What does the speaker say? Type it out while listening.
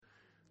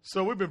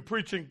So we've been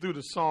preaching through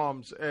the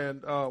Psalms,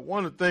 and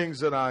one of the things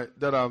that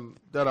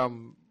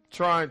I'm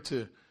trying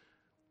to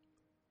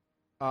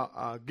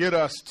get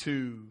us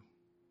to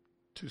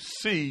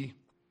see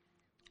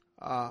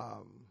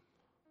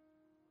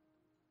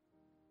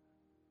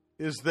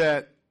is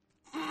that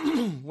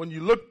when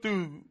you look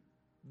through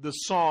the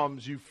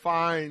Psalms, you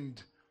find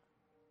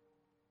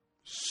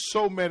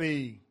so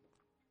many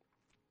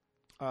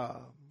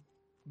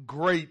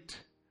great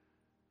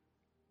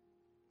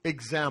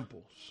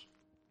examples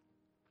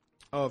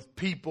of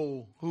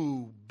people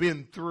who've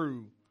been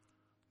through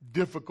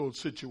difficult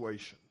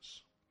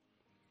situations.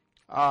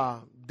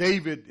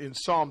 David in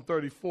Psalm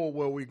 34,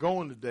 where we're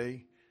going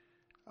today,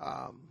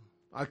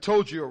 I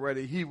told you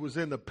already, he was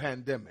in a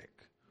pandemic.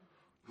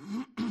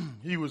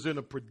 He was in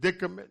a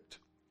predicament,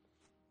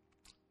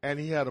 and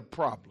he had a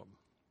problem.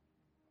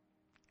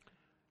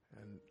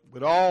 And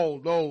with all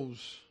those,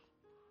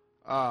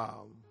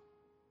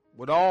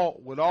 with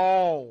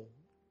all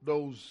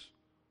those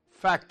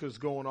factors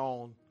going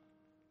on,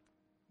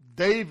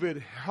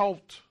 David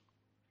helped,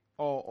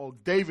 or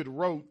David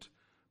wrote,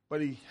 but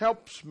he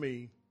helps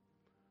me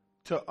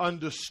to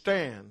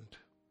understand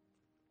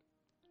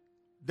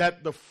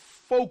that the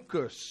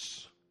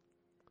focus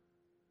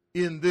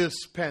in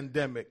this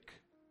pandemic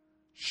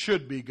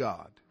should be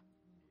God,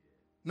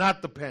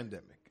 not the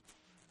pandemic.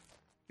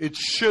 It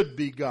should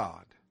be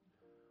God.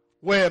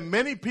 Where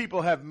many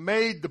people have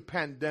made the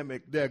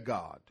pandemic their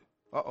God.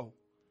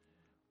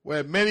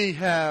 Where many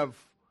have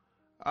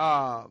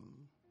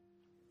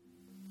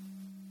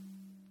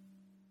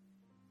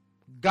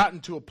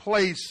gotten to a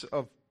place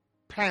of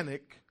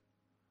panic,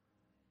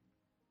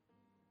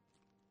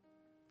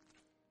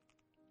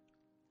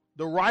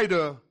 the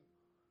writer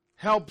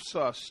helps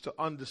us to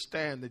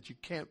understand that you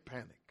can't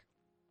panic.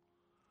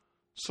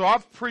 So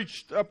I've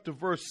preached up to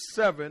verse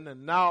 7,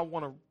 and now I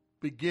want to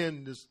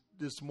begin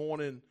this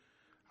morning.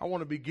 I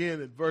want to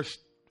begin at verse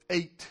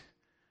 8,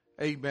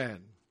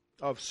 amen,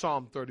 of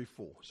Psalm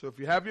 34. So if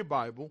you have your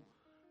Bible,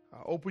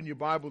 open your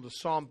Bible to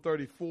Psalm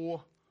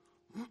 34,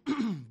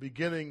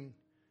 beginning.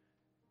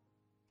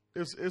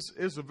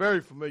 It's a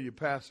very familiar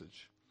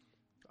passage.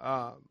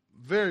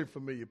 Very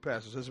familiar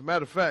passage. As a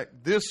matter of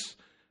fact, this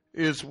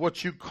is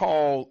what you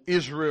call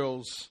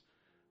Israel's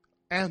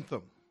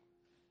anthem.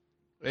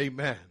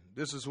 Amen.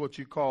 This is what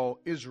you call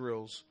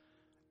Israel's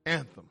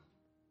anthem.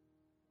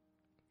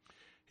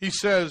 He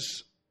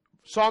says,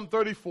 Psalm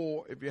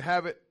 34, if you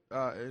have it,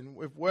 and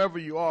if wherever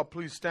you are,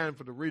 please stand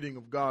for the reading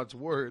of God's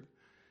word.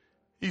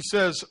 He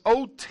says,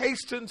 "O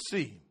taste and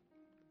see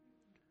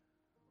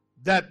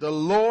that the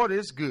Lord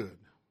is good.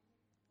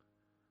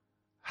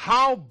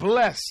 How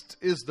blessed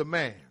is the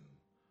man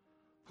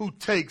who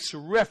takes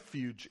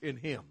refuge in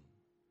him.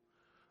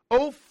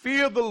 O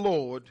fear the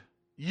Lord,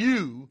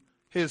 you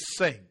his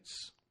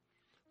saints.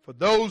 For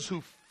those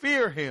who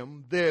fear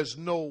him, there's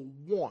no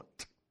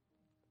want.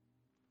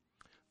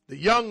 The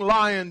young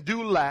lion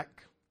do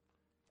lack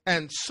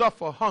and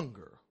suffer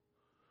hunger,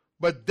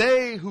 but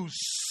they who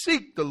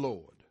seek the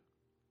Lord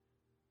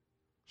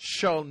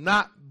shall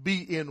not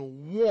be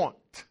in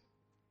want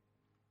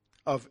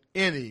of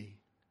any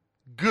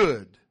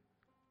good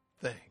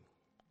thing."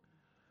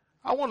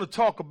 I want to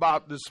talk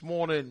about this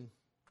morning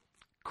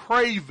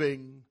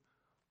craving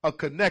a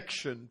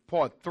connection,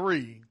 part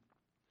 3,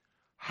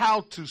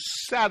 how to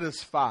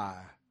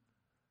satisfy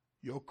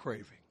your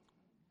craving.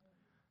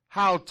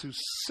 How to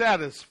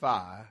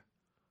satisfy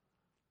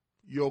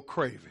your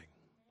craving.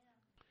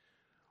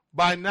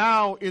 By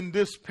now in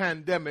this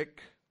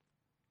pandemic,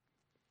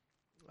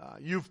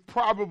 you've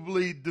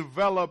probably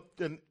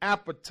developed an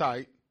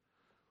appetite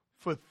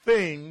for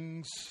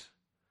things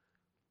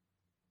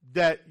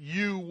that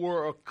you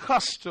were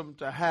accustomed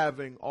to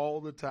having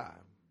all the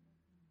time.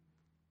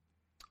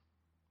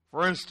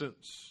 For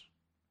instance,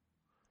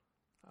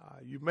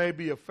 you may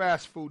be a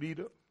fast food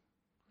eater.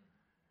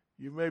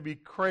 You may be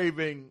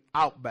craving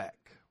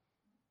Outback.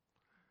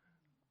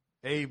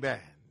 Amen.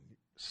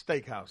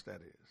 Steakhouse,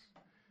 that is.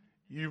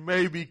 You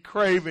may be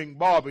craving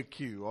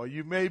barbecue, or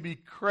you may be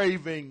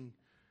craving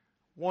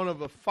one of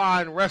the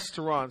fine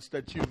restaurants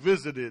that you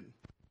visited.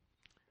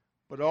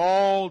 But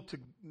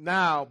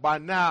by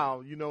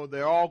now,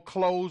 they're all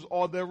closed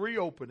or they're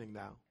reopening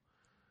now.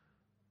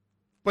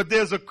 But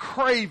there's a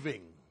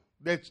craving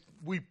that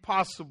we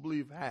possibly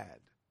have had.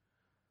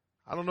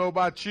 I don't know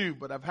about you,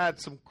 but I've had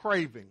some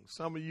cravings.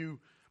 Some of you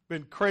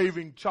been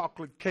craving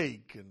chocolate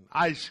cake and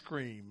ice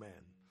cream,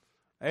 and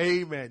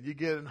amen. You're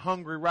getting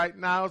hungry right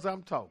now as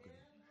I'm talking.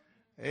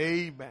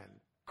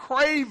 Amen.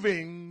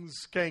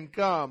 Cravings can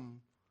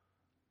come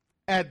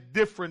at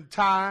different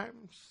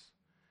times,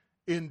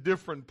 in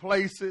different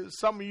places.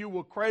 Some of you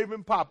were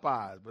craving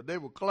Popeyes, but they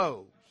were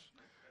closed.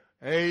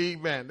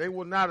 Amen. They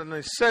were not an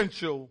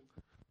essential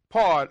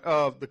part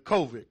of the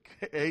COVID.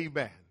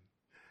 Amen.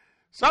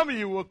 Some of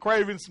you were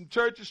craving some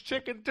church's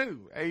chicken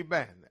too.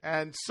 Amen.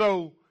 And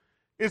so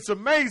it's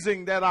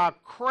amazing that our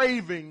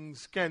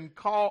cravings can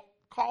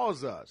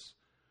cause us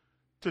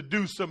to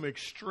do some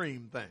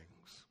extreme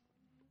things.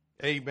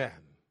 Amen.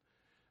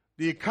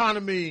 The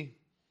economy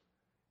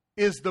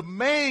is the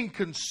main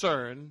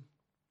concern,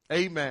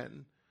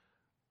 amen,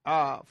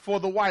 for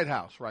the White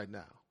House right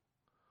now.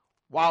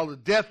 While the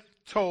death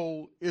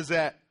toll is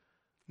at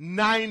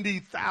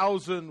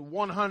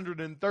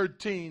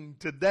 90,113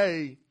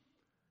 today,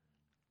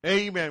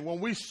 amen. When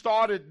we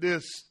started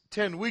this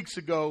 10 weeks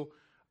ago,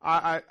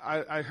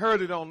 I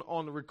heard it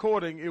on the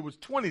recording, it was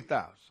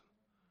 20,000.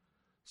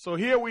 So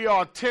here we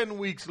are 10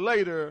 weeks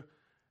later,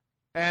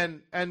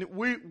 and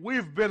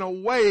we've been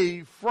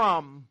away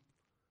from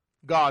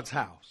God's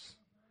house.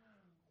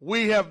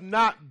 We have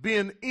not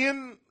been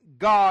in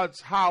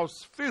God's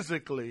house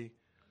physically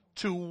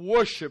to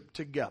worship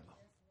together.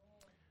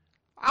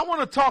 I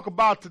want to talk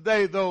about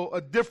today, though,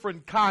 a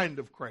different kind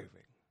of craving.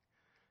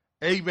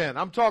 Amen.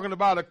 I'm talking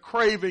about a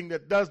craving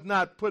that does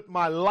not put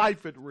my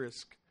life at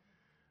risk,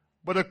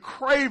 but a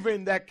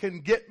craving that can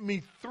get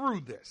me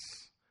through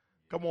this.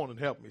 Come on and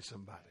help me,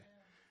 somebody.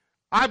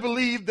 I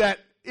believe that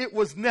it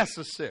was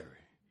necessary.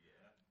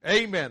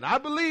 Amen. I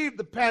believe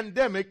the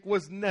pandemic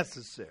was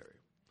necessary.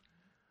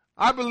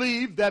 I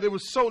believe that it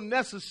was so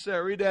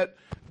necessary that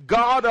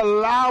God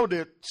allowed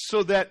it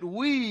so that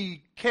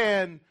we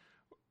can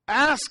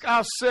ask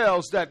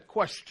ourselves that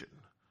question.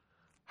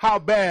 How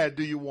bad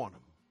do you want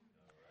him?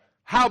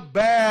 How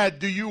bad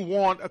do you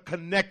want a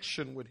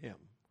connection with him?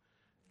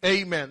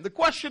 Amen. The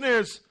question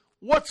is,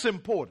 what's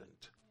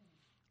important?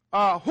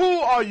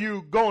 Who are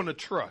you going to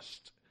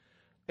trust?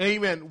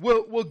 Amen.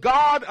 Will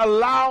God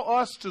allow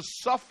us to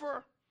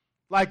suffer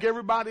like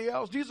everybody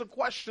else? These are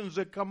questions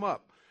that come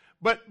up.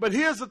 But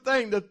here's the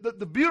thing,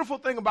 the beautiful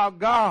thing about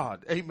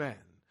God, amen.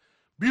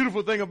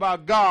 Beautiful thing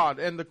about God,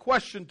 and the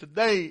question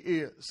today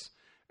is,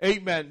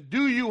 amen,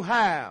 do you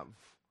have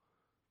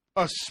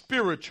a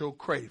spiritual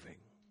craving?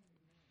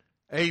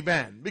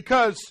 Amen.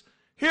 Because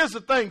here's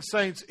the thing,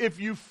 saints, if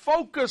you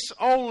focus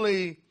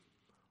only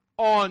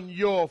on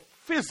your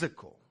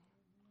physical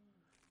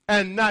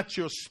and not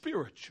your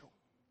spiritual,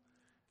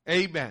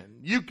 amen,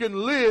 you can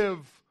live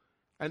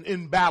an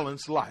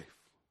imbalanced life.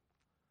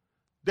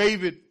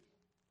 David,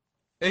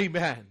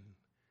 amen,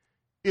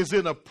 is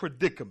in a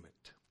predicament.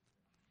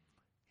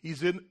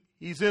 He's in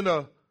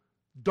a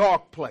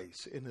dark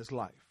place in his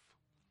life.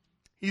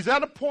 He's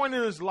at a point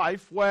in his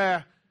life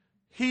where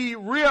he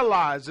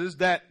realizes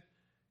that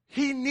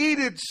he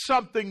needed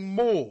something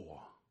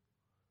more.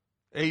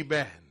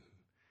 Amen.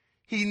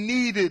 He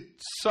needed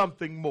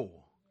something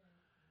more.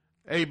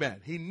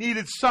 Amen. He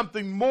needed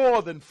something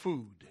more than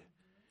food.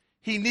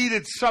 He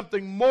needed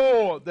something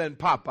more than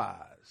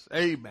Popeyes.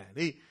 Amen.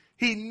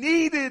 He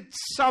needed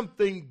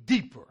something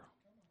deeper.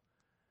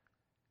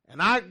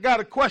 And I got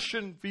a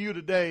question for you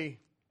today.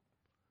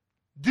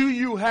 Do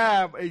you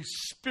have a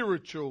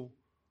spiritual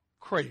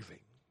craving?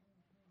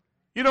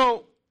 You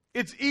know,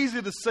 it's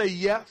easy to say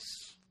yes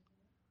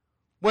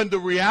when the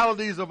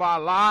realities of our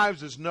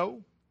lives is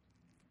no.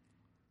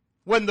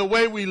 When the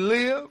way we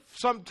live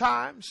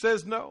sometimes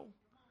says no.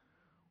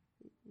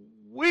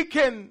 We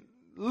can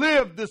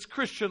live this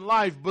Christian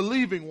life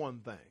believing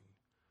one thing.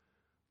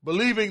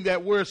 Believing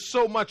that we're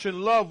so much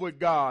in love with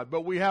God,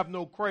 but we have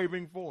no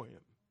craving for him.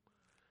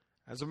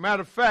 As a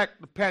matter of fact,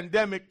 the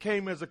pandemic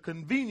came as a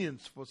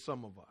convenience for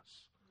some of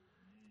us.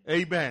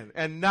 Amen.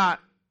 And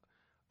not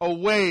a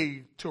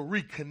way to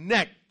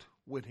reconnect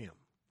with him.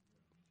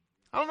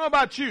 I don't know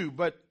about you,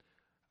 but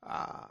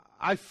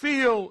I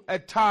feel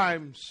at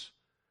times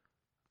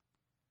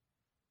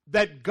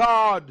that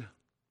God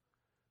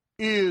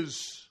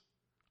is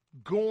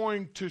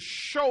going to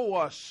show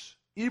us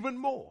even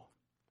more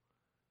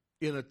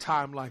in a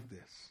time like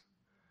this.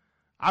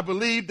 I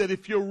believe that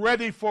if you're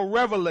ready for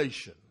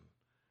revelation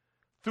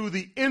through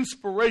the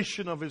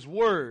inspiration of his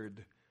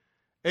word,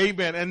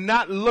 amen, and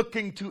not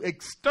looking to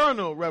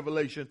external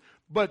revelation,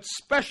 but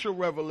special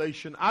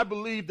revelation, I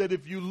believe that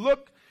if you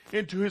look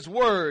into his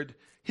word,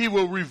 he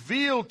will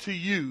reveal to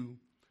you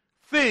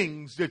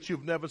things that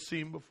you've never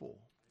seen before.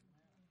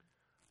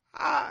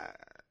 I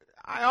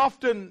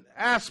often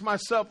ask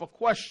myself a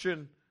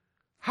question: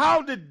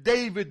 how did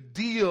David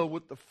deal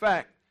with the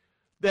fact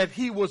that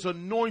he was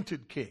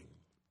anointed king,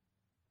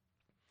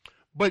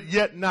 but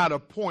yet not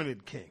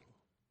appointed king?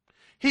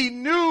 He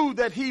knew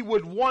that he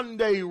would one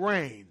day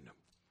reign,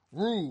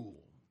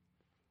 rule,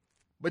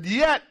 but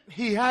yet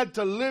he had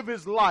to live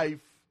his life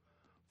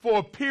for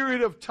a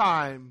period of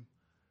time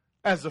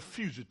as a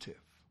fugitive,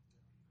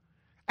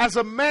 as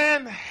a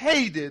man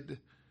hated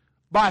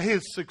by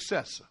his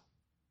successor.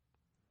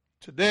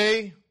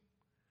 Today,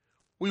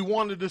 we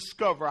want to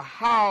discover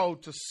how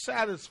to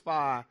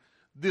satisfy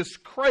this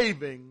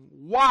craving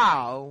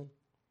while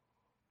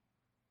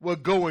we're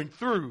going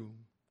through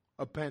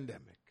a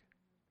pandemic.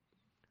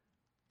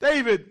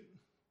 David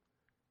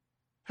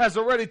has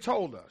already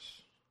told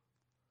us.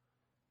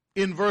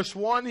 In verse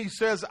 1, he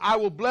says, I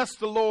will bless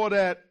the Lord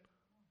at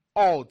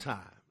all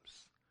times.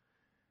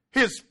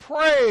 His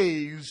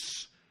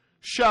praise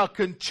shall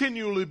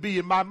continually be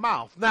in my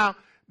mouth. Now,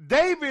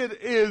 David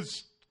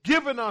is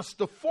giving us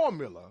the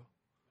formula.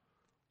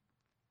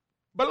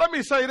 But let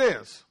me say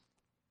this.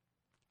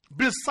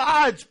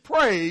 Besides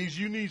praise,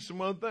 you need some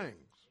other things.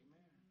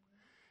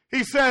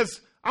 He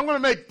says, I'm going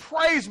to make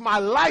praise my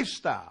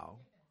lifestyle.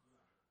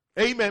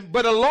 Amen.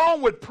 But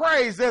along with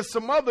praise, there's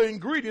some other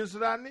ingredients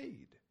that I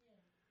need.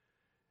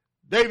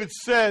 David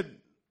said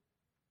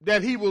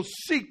that he will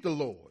seek the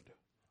Lord.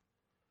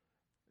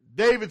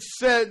 David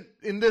said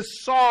in this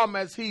psalm,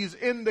 as he's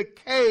in the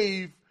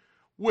cave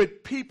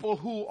with people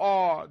who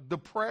are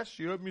depressed,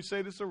 you heard me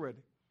say this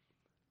already,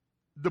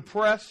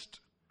 depressed,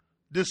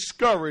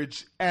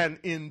 discouraged, and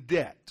in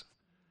debt.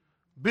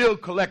 Bill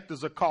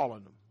collectors are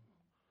calling them.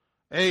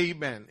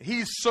 Amen.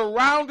 He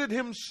surrounded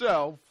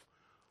himself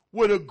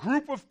with a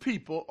group of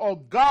people, or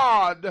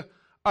God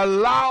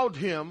allowed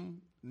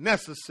him,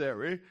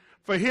 necessary,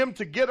 for him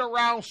to get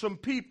around some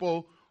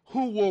people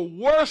who were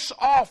worse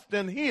off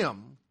than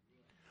him,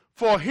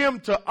 for him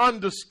to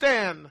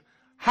understand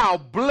how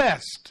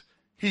blessed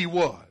he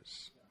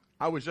was.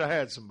 I wish I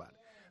had somebody.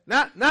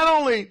 Not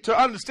only to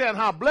understand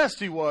how blessed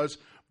he was,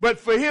 but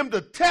for him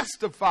to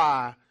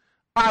testify,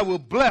 I will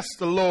bless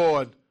the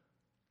Lord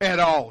at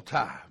all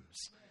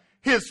times.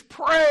 His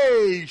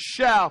praise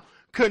shall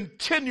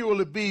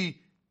continually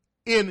be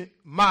in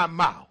my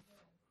mouth.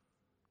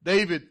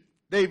 David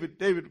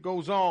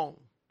goes on,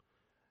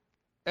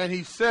 and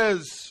he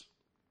says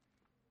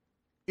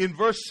in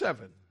verse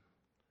 7,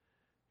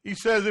 he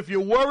says, if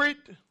you're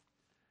worried,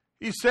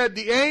 he said,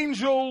 the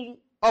angel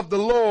of the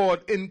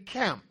Lord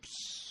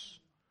encamps.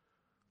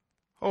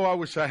 Oh, I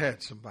wish I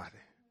had somebody.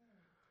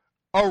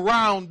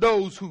 Around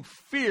those who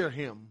fear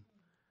him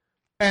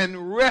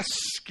and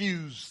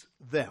rescues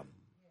them.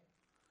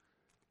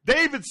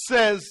 David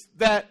says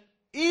that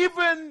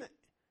even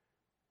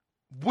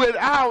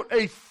without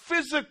a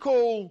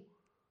physical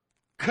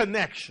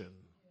connection,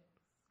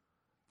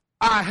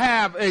 I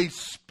have a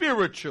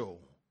spiritual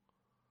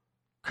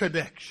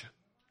connection.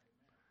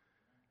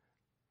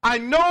 I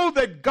know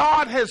that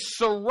God has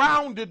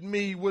surrounded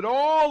me with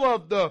all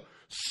of the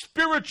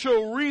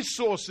spiritual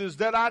resources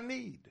that I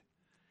need.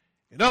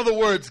 In other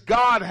words,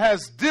 God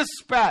has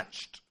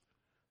dispatched,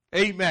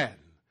 amen,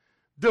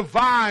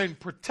 divine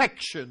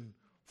protection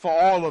for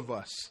all of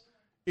us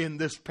in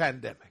this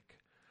pandemic.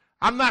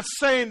 I'm not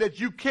saying that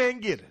you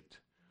can't get it,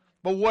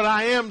 but what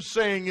I am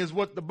saying is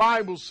what the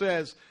Bible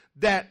says,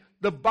 that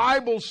the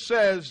Bible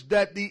says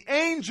that the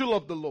angel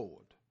of the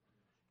Lord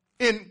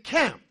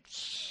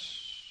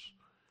encamps,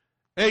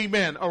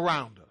 amen,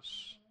 around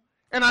us.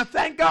 And I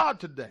thank God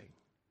today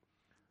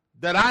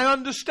that I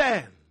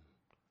understand,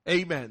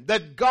 amen,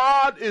 that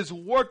God is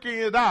working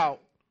it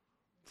out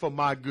for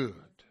my good.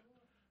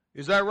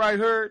 Is that right,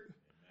 Herd?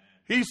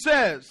 He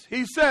says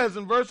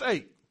in verse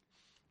 8,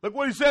 look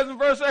what he says in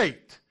verse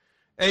 8.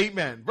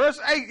 Amen. Verse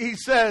 8, he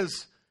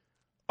says,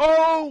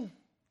 oh,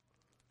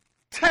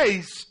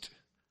 taste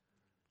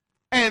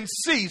and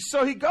see.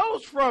 So he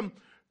goes from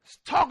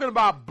talking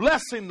about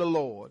blessing the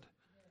Lord.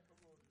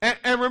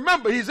 And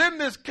remember, he's in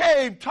this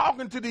cave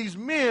talking to these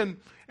men,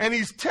 and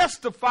he's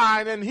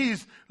testifying, and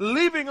he's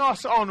leaving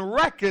us on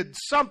record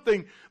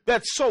something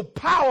that's so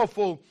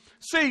powerful.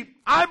 See,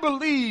 I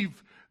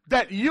believe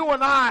that you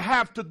and I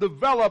have to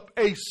develop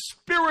a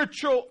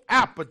spiritual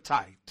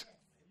appetite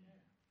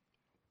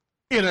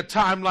in a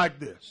time like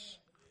this.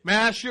 May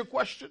I ask you a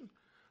question?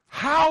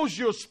 How's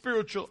your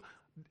spiritual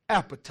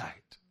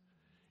appetite?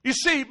 You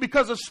see,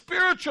 because a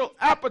spiritual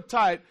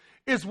appetite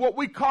is what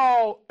we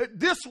call,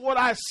 what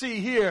I see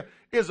here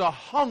is a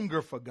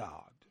hunger for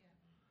God.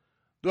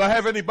 Do I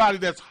have anybody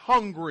that's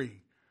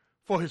hungry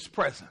for his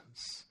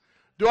presence?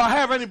 Do I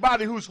have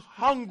anybody who's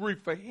hungry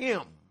for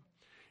him?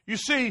 You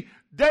see,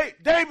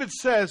 David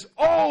says,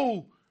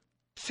 oh,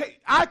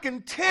 I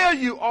can tell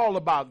you all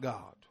about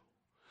God.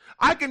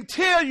 I can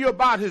tell you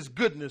about his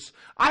goodness.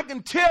 I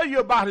can tell you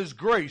about his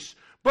grace.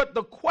 But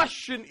the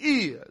question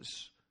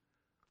is,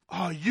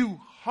 are you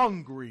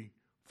hungry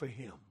for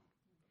him?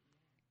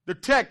 The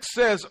text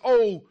says,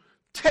 oh,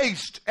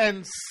 taste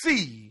and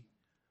see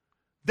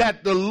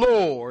that the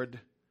Lord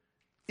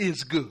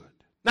is good.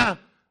 Now,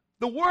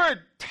 the word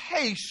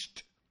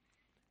taste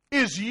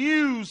is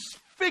used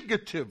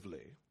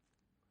figuratively,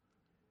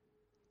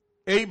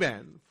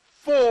 amen,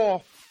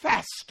 for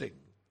fasting.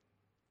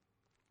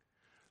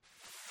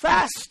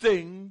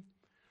 Fasting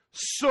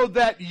so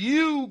that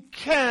you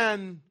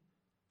can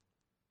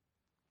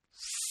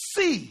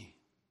see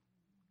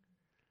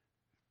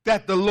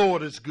that the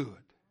Lord is good.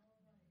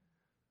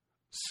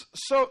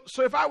 So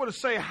if I were to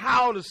say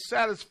how to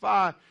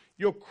satisfy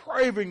your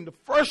craving, the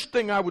first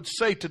thing I would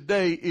say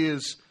today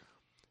is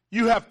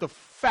you have to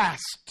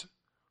fast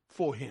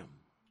for him.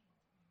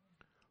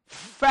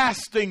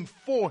 Fasting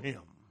for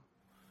him.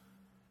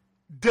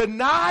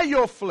 Deny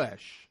your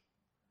flesh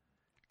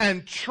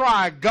and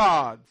try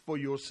God for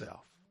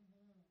yourself.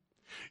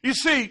 You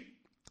see,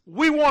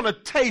 we want to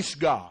taste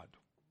God.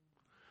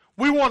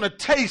 We want to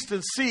taste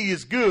and see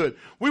is good.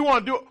 We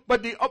want to do it,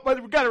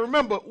 but we got to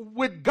remember,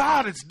 with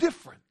God it's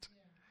different.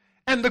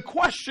 And the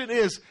question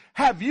is,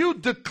 have you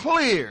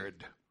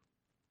declared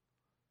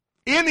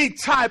any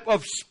type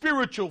of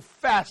spiritual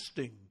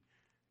fasting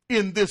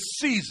in this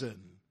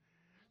season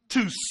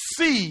to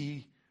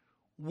see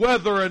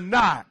whether or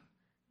not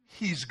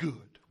he's good?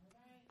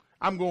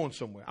 I'm going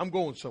somewhere.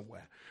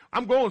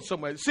 I'm going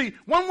somewhere. See,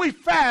 when we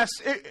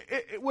fast,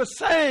 we're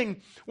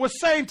saying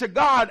to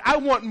God, I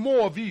want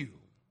more of you.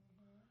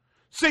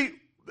 See,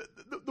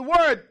 the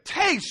word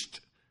taste,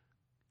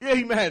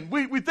 amen.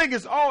 We think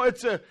it's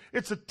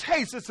a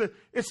taste.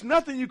 It's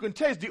nothing you can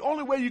taste. The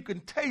only way you can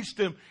taste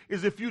him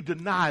is if you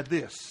deny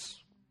this.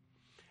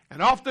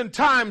 And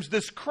oftentimes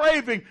this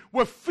craving,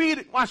 we're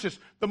feeding. Watch this.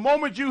 The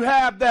moment you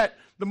have that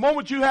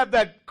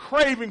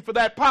craving for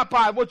that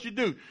Popeye, what you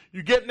do?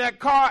 You get in that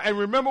car, and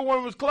remember when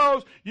it was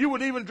closed, you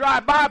would even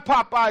drive by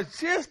Popeyes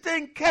just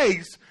in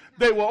case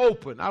they were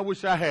open. I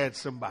wish I had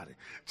somebody.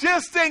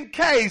 Just in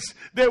case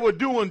they were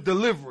doing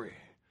delivery.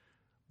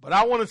 But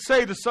I want to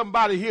say to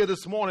somebody here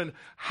this morning,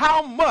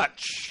 how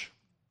much,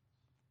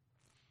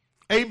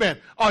 amen,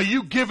 are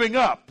you giving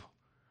up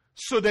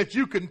so that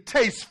you can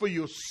taste for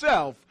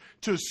yourself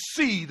to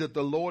see that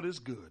the Lord is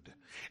good?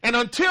 And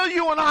until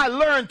you and I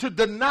learn to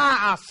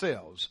deny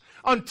ourselves,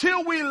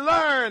 until we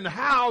learn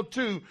how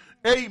to,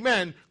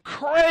 amen,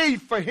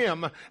 crave for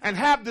him and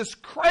have this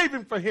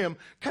craving for him,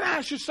 can I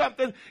ask you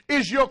something?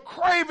 Is your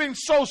craving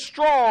so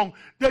strong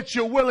that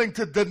you're willing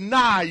to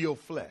deny your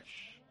flesh?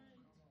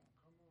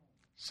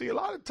 See, a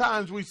lot of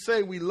times we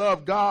say we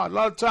love God. A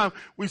lot of times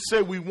we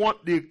say we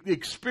want the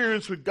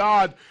experience with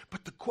God.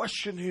 But the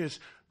question is,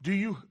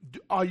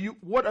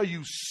 what are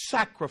you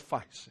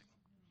sacrificing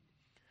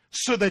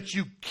so that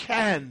you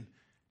can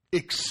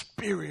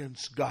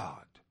experience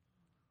God?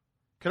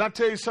 Can I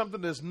tell you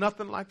something? There's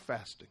nothing like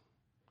fasting.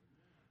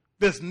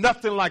 There's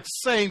nothing like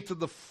saying to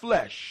the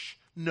flesh,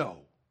 no.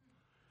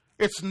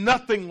 It's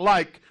nothing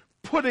like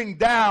putting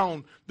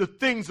down the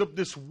things of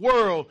this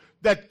world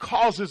that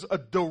causes a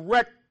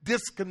direct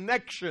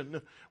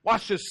disconnection.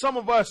 Watch this. Some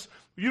of us,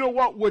 you know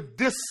what? We're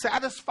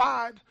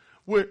dissatisfied.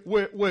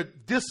 We're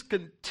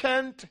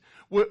discontent.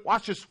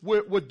 Watch this.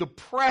 We're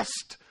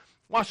depressed.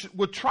 Watch it.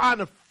 We're trying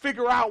to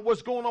figure out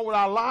what's going on with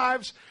our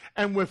lives,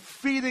 and we're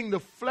feeding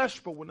the flesh,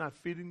 but we're not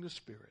feeding the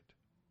spirit.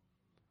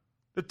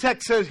 The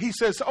text says, he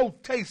says, oh,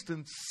 taste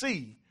and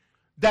see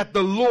that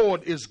the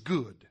Lord is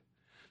good.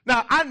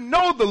 Now, I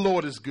know the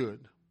Lord is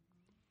good,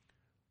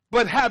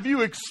 but have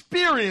you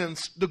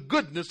experienced the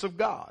goodness of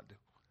God?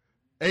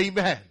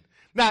 Amen.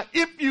 Now,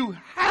 if you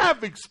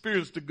have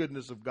experienced the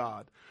goodness of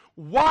God,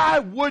 why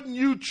wouldn't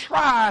you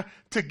try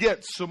to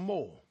get some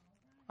more?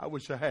 I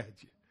wish I had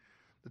you.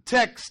 The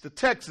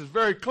text is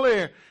very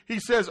clear. He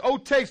says, oh,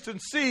 taste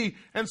and see.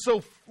 And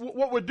so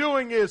what we're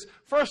doing is,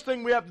 first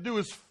thing we have to do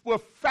is we're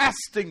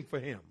fasting for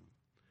him.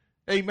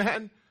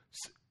 Amen.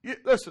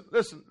 Listen.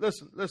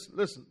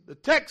 The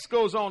text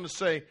goes on to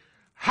say,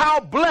 how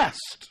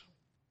blessed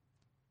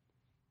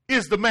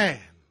is the man.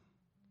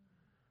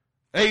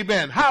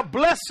 Amen. How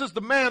blessed is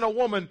the man or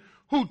woman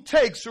who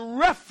takes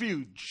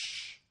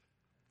refuge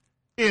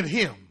in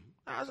him.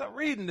 Now, as I'm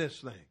reading this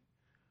thing,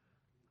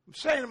 I'm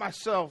saying to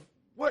myself,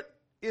 what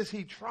is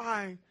he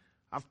trying?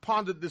 I've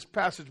pondered this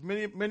passage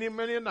many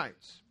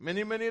nights,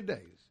 many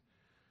days.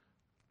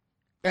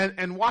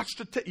 And watch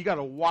you got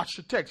to watch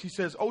the text. He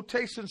says, oh,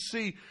 taste and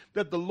see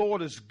that the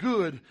Lord is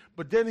good.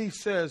 But then he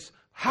says,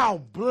 how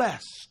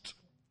blessed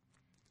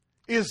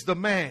is the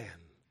man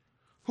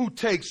who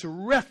takes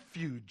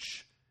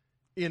refuge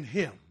in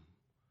him.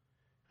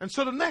 And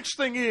so the next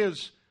thing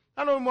is,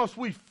 not only must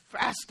we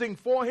fasting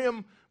for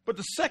him, but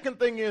the second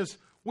thing is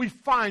we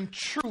find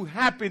true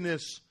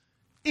happiness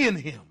in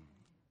him.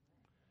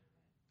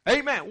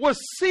 Amen. We're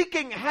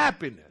seeking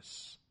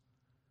happiness.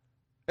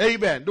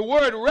 Amen. The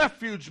word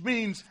refuge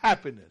means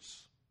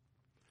happiness.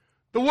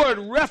 The word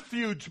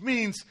refuge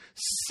means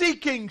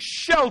seeking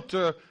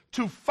shelter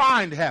to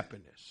find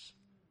happiness.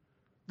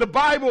 The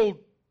Bible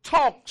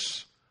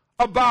talks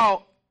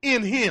about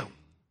in him.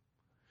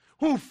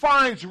 Who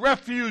finds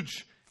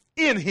refuge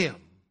in him.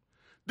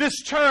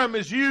 This term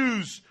is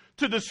used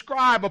to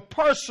describe a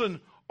person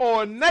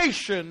or a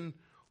nation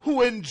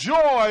who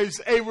enjoys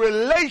a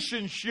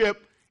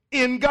relationship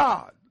in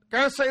God.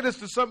 Can I say this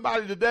to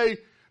somebody today?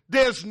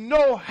 There's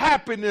no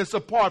happiness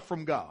apart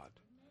from God.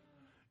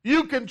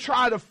 You can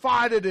try to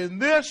find it in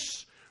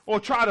this or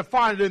try to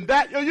find it in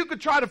that. Or you can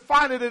try to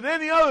find it in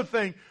any other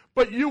thing,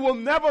 but you will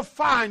never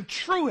find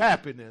true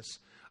happiness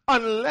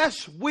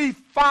unless we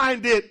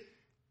find it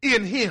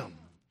in him.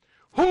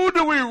 Who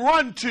do we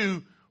run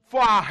to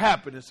for our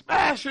happiness? I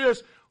ask you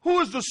this, who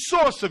is the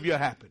source of your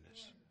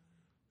happiness?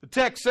 The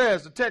text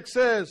says,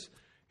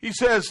 he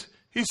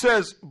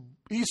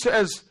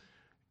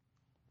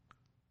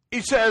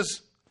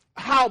says,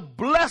 how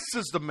blessed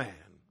is the man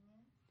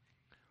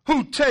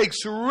who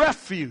takes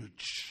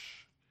refuge,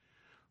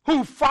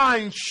 who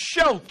finds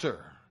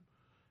shelter.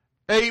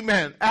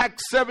 Amen.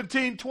 Acts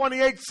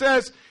 17:28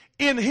 says,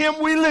 in him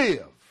we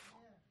live,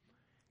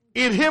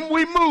 in him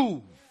we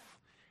move,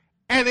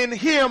 and in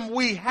him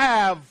we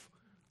have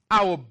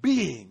our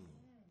being.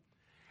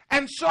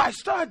 And so I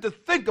started to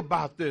think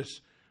about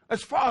this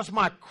as far as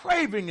my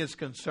craving is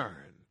concerned.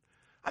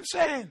 I'm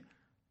saying,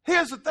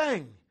 here's the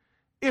thing.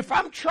 If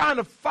I'm trying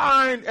to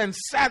find and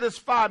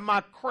satisfy my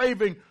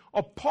craving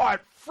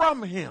apart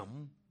from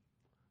him,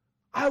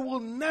 I will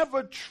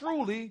never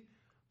truly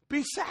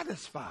be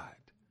satisfied.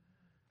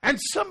 And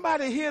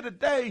somebody here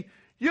today,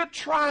 you're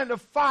trying to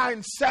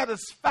find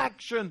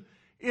satisfaction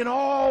in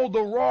all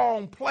the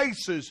wrong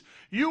places.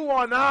 You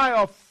and I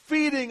are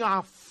feeding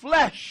our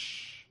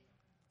flesh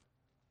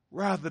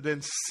rather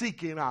than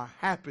seeking our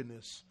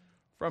happiness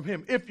from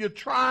Him. If you're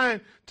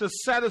trying to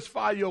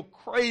satisfy your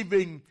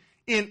craving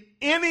in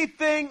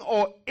anything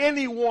or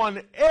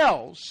anyone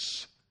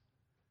else,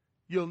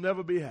 you'll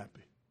never be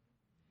happy.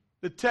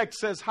 The text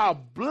says, how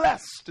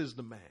blessed is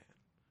the man.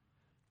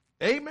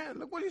 Amen.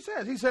 Look what he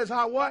says. He says,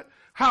 how what?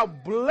 How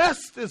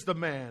blessed is the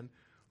man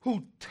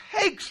who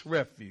takes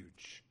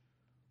refuge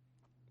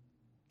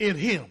in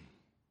Him.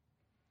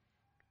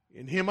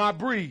 In Him I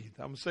breathe.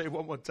 I'm going to say it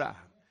one more time.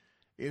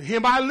 In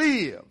Him I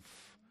live.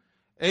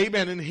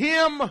 Amen. In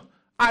Him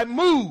I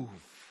move.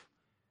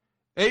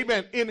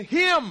 Amen. In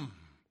Him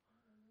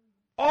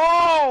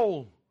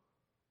all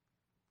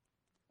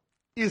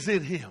is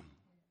in Him.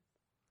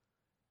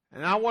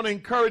 And I want to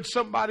encourage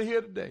somebody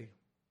here today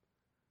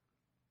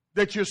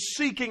that you're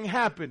seeking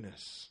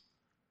happiness,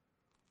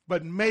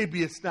 but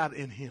maybe it's not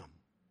in Him.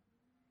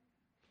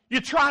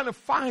 You're trying to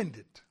find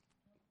it.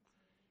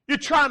 You're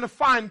trying to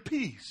find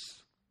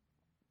peace.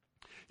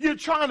 You're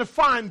trying to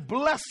find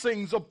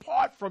blessings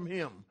apart from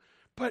Him.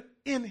 But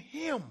in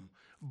Him,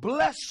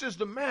 blessed is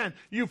the man.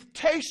 You've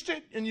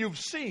tasted and you've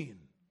seen.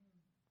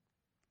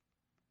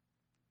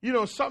 You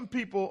know, some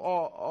people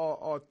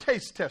are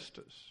taste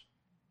testers.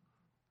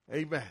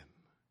 Amen.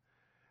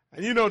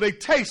 And you know, they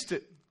taste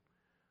it.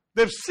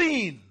 They've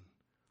seen,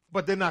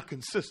 but they're not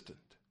consistent.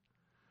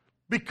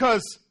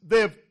 Because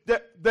they're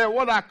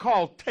what I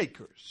call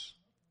takers.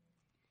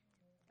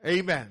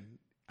 Amen.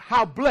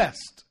 How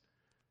blessed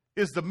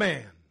is the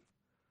man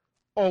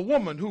or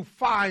woman who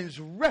finds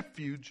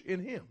refuge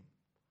in Him.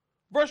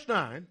 Verse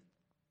 9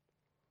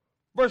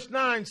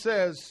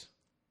 says,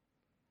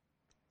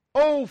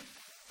 "Oh,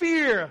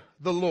 fear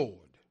the Lord."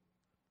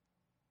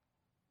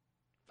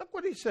 Look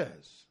what he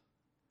says.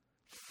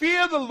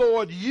 Fear the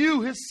Lord,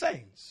 you His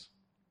saints.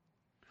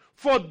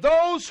 For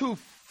those who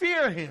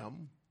fear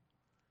Him,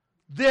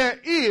 there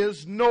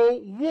is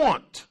no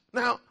want.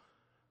 Now,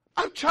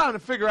 I'm trying to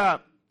figure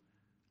out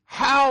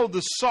how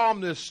the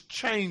psalmist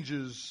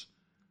changes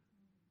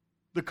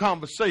the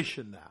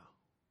conversation now.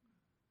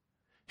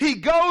 He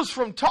goes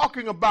from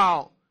talking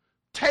about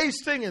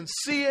tasting and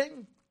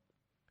seeing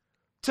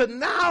to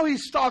now he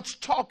starts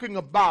talking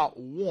about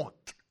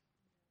want,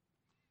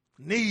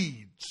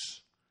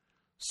 needs,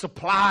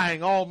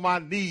 supplying all my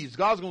needs.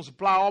 God's going to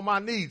supply all my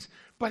needs.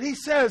 But he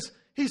says,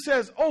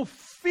 oh,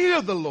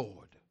 fear the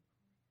Lord.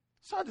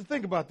 Start to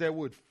think about that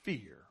word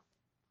fear.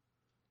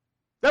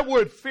 That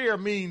word fear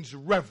means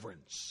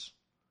reverence.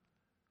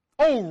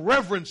 Oh,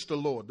 reverence the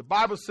Lord. The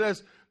Bible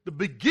says the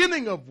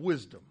beginning of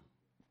wisdom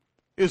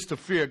is to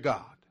fear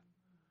God.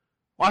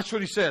 Watch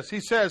what he says. He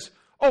says,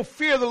 oh,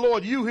 fear the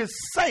Lord, you His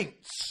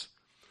saints.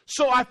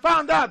 So I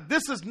found out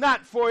this is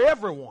not for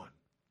everyone.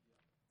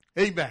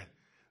 Amen.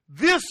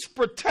 This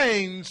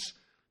pertains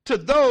to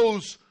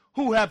those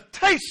who have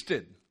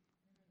tasted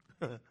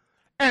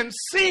and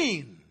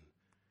seen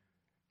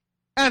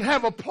and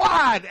have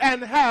applied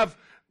and have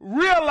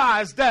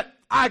realized that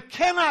I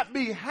cannot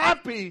be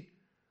happy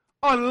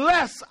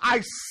unless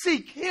I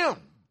seek Him.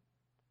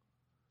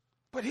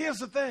 But here's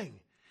the thing.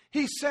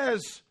 He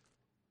says,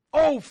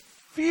 oh,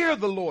 fear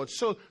the Lord.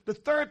 So the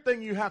third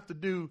thing you have to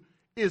do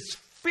is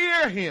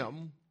fear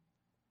Him,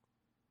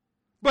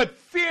 but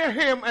fear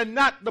Him and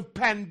not the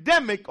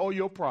pandemic or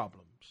your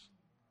problems.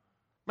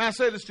 May I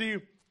say this to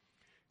you?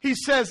 He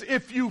says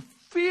if you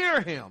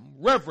fear Him,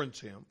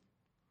 reverence Him,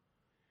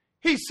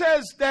 He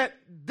says that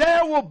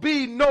there will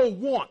be no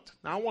want.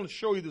 Now I want to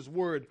show you this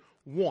word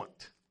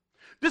want.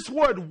 This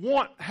word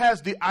want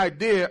has the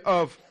idea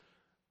of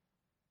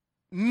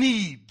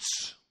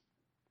needs.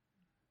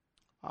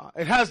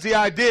 It has the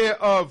idea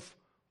of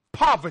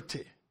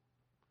poverty.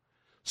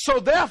 So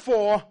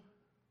therefore,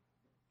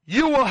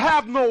 you will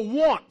have no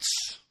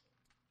wants.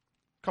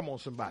 Come on,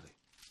 somebody.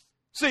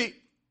 See,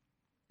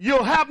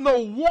 you'll have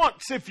no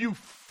wants if you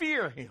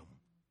fear Him,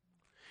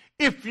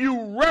 if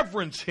you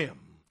reverence Him,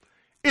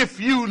 if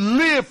you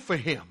live for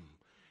Him,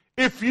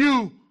 if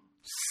you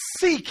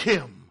seek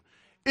Him,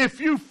 if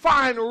you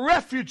find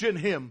refuge in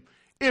Him,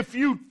 if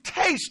you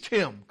taste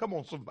Him. Come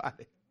on,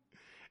 somebody.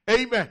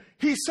 Amen.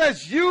 He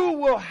says you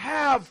will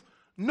have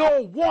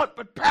no want.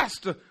 But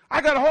Pastor,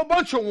 I got a whole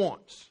bunch of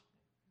wants.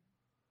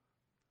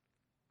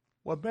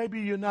 Well,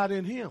 maybe you're not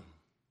in Him.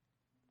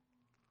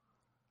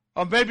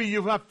 Or maybe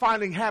you're not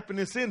finding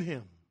happiness in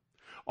Him.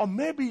 Or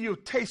maybe you're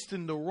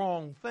tasting the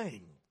wrong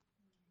thing.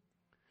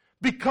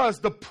 Because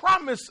the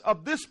promise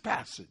of this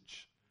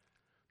passage,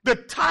 the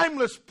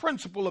timeless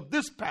principle of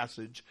this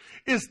passage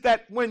is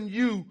that when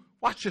you,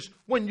 watch this,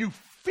 when you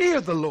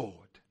fear the Lord,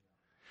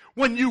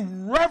 when you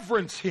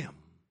reverence Him,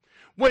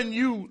 when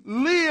you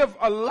live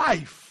a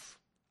life,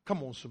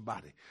 come on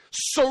somebody,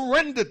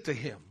 surrendered to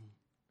Him,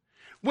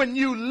 when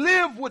you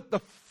live with the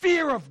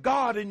fear of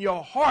God in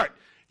your heart,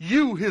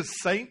 you His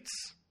saints,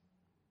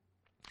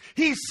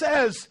 He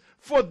says,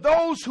 for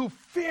those who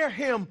fear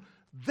Him,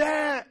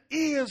 there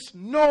is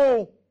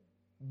no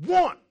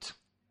want.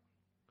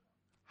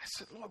 I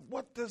said, Lord,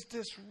 what does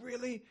this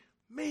really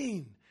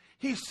mean?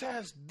 He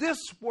says this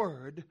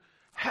word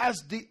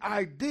has the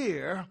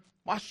idea,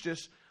 watch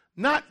this,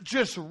 not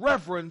just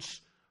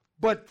reverence,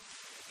 but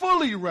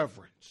fully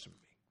reverence me.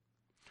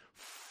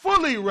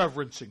 Fully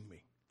reverencing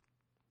me.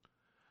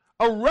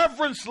 A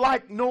reverence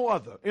like no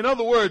other. In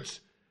other words,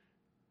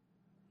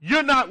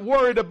 you're not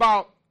worried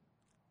about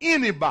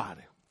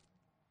anybody.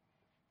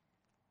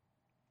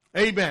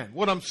 Amen.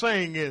 What I'm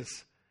saying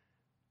is,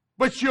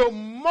 but you're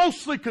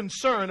mostly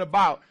concerned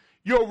about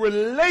your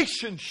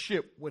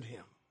relationship with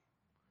him.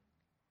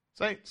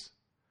 Saints,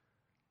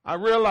 I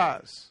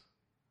realize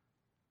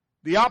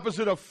the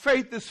opposite of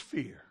faith is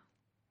fear.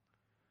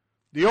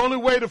 The only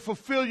way to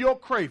fulfill your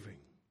craving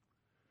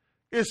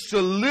is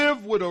to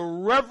live with a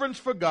reverence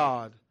for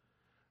God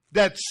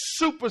that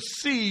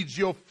supersedes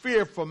your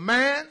fear for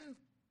man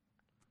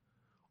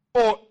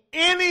or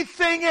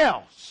anything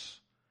else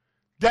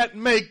that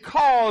may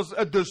cause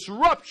a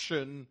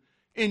disruption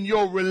in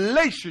your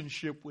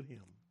relationship with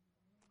him.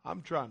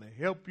 I'm trying to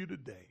help you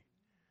today.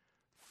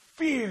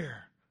 Fear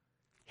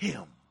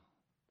him.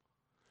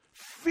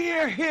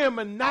 Fear him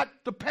and not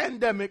the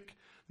pandemic,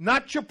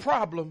 not your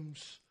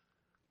problems,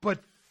 but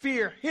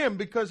fear him,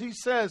 because he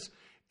says,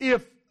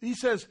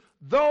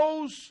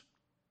 those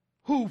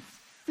who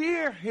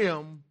fear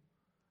him,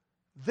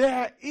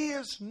 there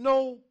is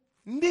no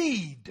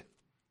need.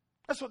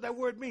 That's what that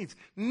word means.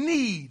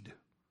 Need.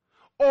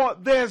 Or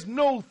there's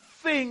no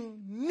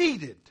thing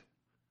needed.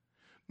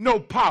 No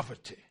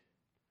poverty.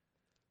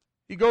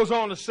 He goes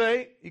on to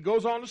say,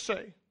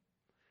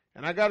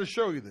 and I got to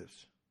show you this.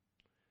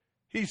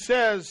 He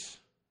says,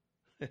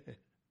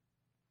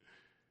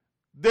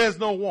 there's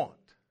no want.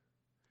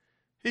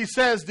 He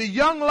says, the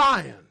young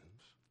lions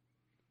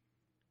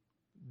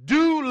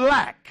do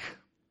lack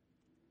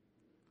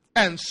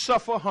and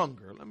suffer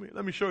hunger.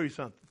 Let me show you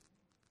something.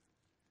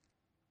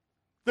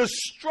 The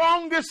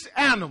strongest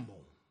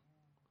animal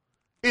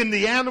in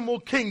the animal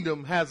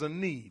kingdom has a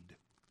need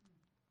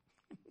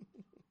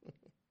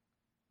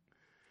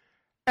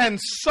and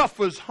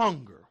suffers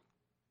hunger.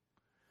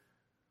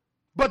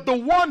 But the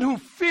one who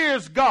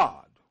fears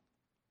God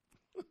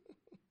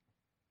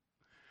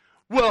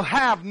will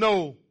have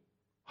no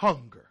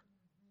hunger,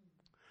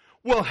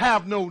 will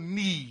have no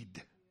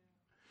need.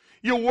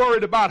 You're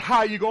worried about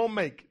how you're going to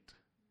make it.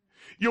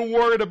 You're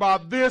worried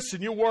about this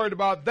and you're worried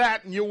about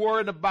that and you're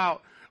worried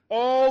about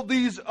all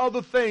these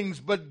other things.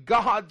 But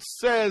God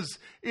says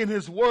in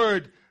his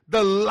word,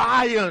 the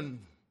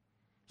lion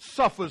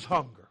suffers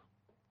hunger,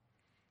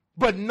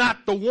 but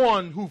not the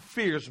one who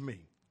fears me.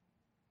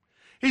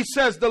 He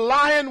says the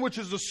lion, which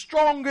is the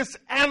strongest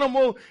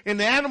animal in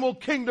the animal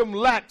kingdom,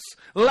 lacks,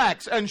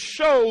 and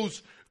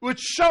which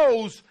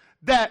shows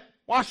that,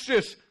 watch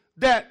this,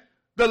 that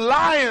the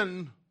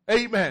lion,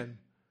 amen,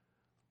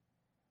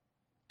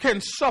 can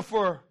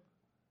suffer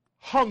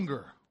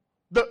hunger.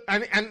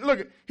 And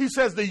look, he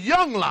says the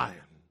young lion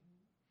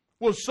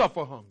will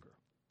suffer hunger.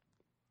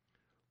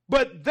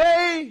 But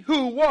they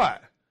who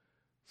what?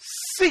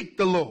 Seek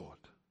the Lord.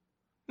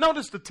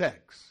 Notice the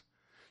text.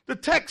 The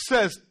text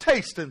says,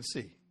 taste and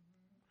see.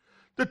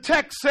 The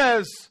text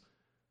says,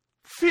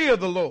 fear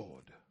the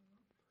Lord.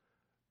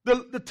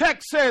 The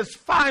text says,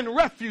 find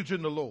refuge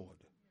in the Lord.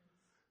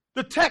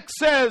 The text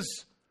says,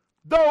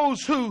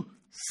 those who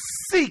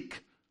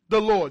seek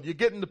the Lord. You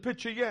getting the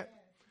picture yet?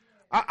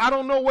 I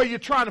don't know where you're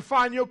trying to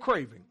find your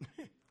craving.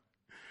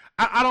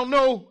 I don't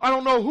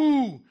know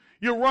who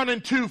you're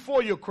running to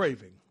for your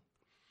craving.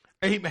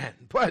 Amen.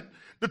 But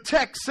the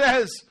text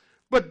says,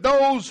 but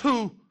those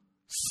who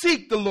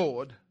seek the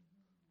Lord,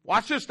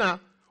 watch this now,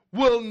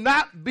 will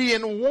not be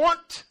in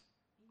want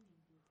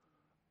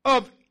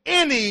of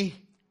any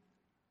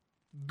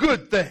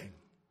good thing.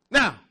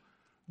 Now,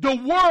 the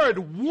word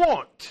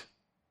want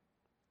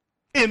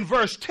in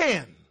verse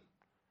 10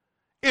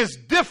 is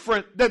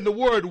different than the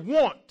word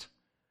want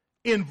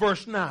in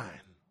verse 9.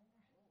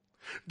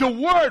 The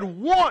word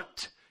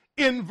want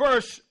in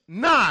verse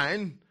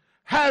 9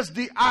 has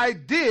the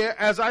idea,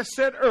 as I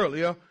said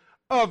earlier,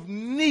 of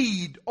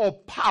need or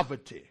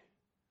poverty.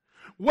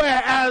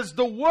 Whereas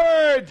the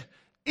word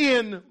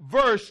in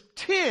verse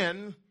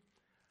 10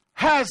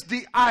 has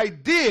the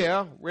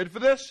idea, ready for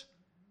this,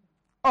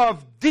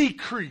 of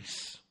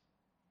decrease,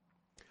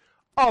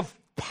 of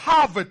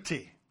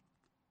poverty.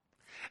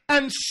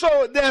 And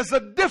so there's a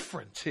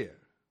difference here.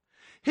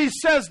 He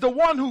says the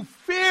one who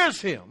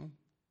fears him,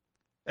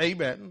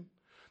 amen,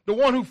 the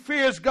one who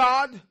fears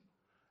God,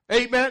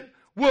 amen,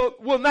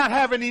 will not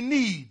have any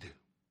need.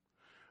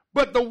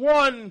 But the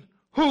one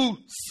who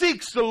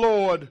seeks the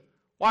Lord,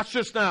 watch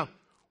this now,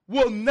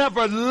 will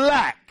never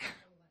lack,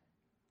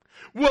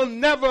 will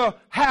never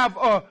have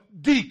a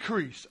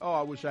decrease. Oh,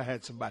 I wish I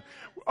had somebody.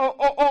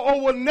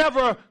 Or will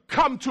never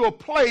come to a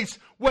place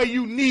where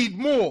you need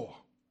more.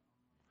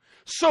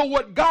 So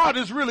what God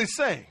is really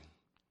saying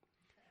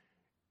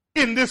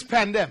in this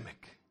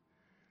pandemic,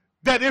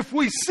 that if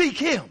we seek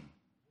him,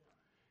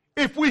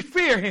 if we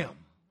fear him,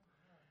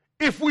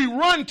 if we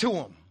run to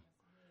him,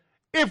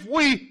 if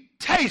we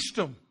taste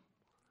him,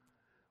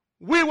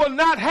 we will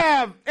not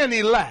have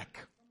any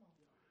lack,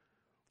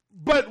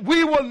 but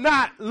we will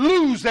not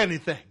lose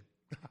anything.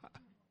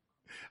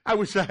 I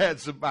wish I had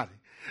somebody.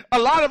 A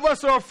lot of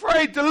us are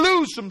afraid to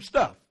lose some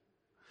stuff.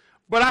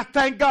 But I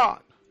thank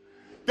God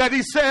that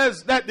he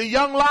says that the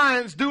young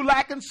lions do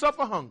lack and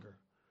suffer hunger.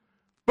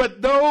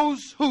 But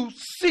those who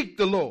seek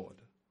the Lord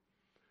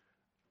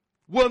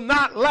will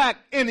not lack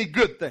any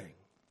good thing.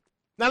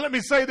 Now let me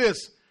say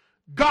this.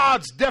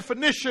 God's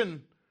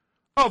definition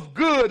of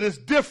good is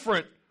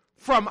different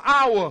from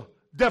our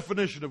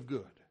definition of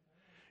good.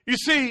 You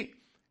see,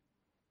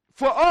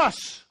 for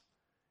us,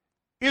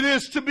 it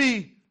is to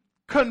be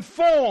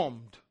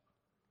conformed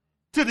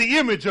to the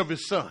image of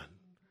his son.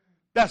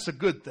 That's a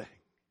good thing.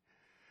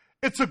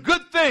 It's a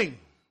good thing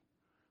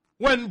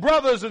when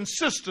brothers and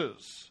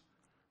sisters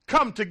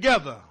come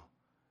together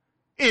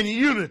in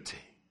unity.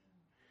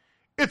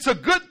 It's a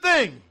good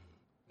thing,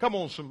 come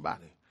on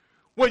somebody,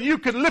 when you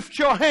can lift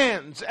your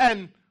hands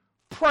and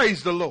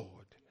praise the Lord.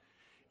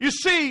 You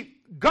see,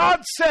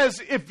 God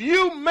says if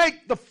you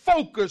make the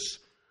focus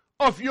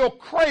of your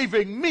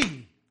craving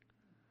me,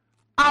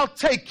 I'll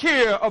take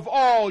care of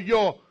all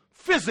your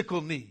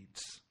physical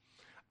needs.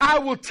 I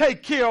will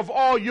take care of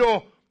all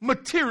your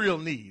material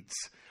needs.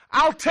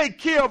 I'll take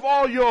care of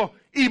all your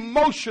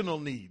emotional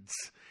needs.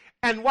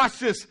 And watch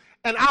this,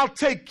 and I'll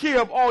take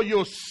care of all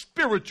your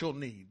spiritual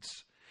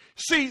needs.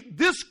 See,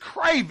 this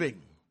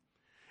craving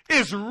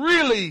is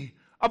really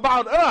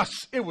about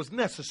us. It was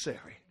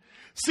necessary.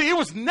 See, it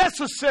was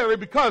necessary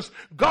because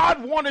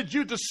God wanted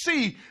you to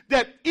see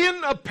that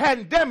in a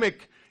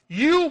pandemic,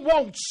 you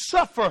won't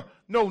suffer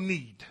no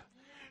need.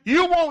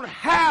 You won't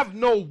have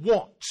no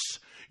wants.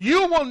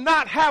 You will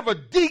not have a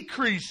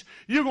decrease.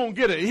 You're going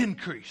to get an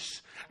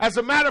increase. As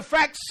a matter of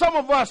fact, some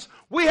of us,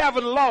 we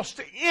haven't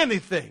lost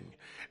anything.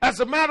 As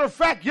a matter of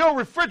fact, your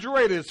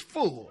refrigerator is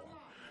full.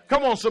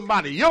 Come on,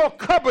 somebody. Your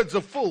cupboards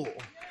are full.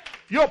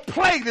 Your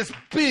plate is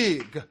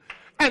big.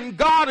 And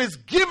God has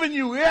given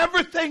you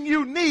everything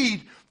you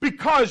need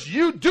because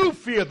you do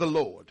fear the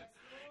Lord.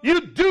 You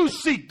do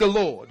seek the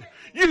Lord.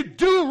 You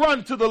do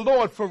run to the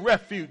Lord for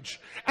refuge.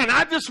 And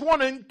I just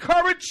want to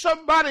encourage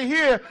somebody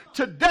here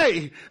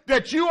today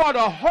that you ought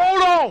to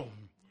hold on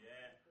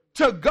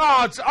to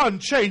God's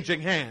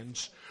unchanging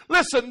hands.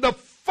 Listen, the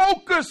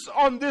focus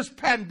on this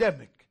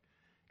pandemic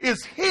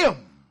is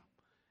him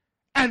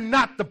and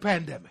not the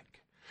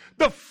pandemic.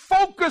 The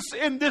focus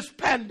in this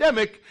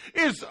pandemic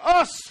is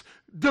us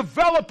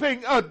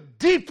developing a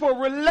deeper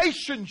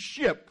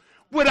relationship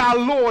with our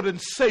Lord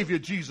and Savior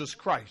Jesus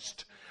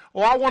Christ.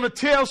 Oh, I want to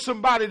tell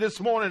somebody this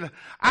morning,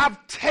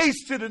 I've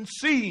tasted and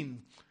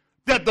seen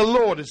that the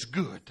Lord is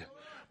good.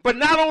 But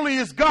not only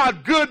is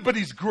God good, but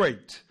he's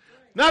great.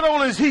 Not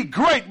only is he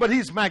great, but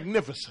he's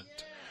magnificent.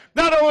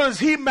 Not only is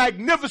he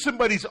magnificent,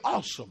 but he's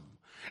awesome.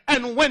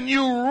 And when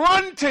you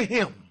run to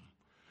him,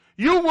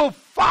 you will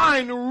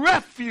find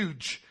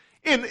refuge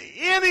in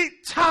any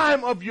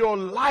time of your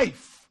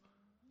life.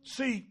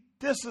 See,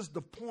 this is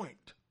the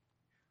point.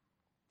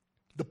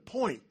 The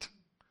point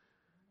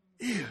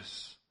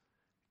is,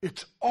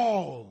 it's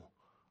all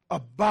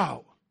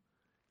about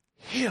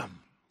him.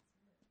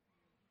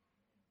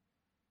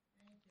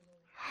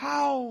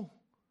 How?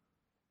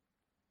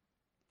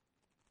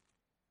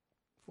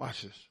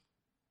 Watch this.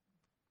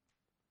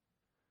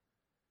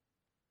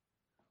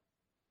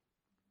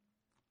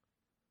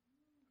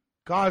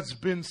 God's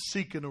been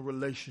seeking a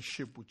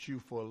relationship with you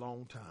for a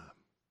long time.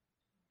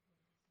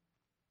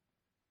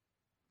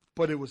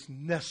 But it was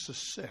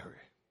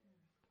necessary.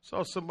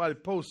 Saw somebody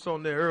post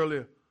on there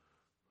earlier.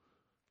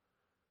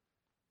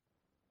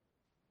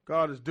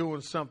 God is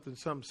doing something.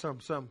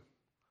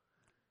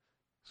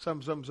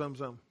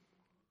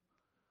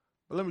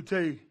 But let me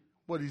tell you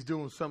what he's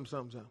doing,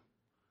 something.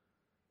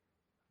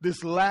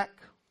 This lack,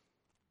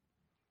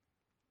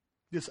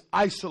 this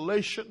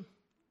isolation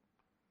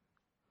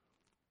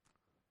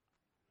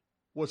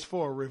was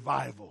for a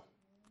revival.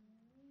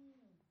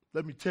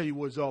 Let me tell you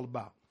what it's all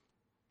about.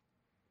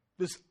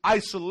 This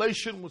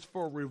isolation was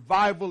for a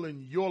revival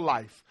in your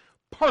life,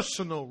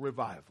 personal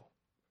revival.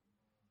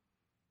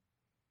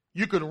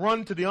 You can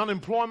run to the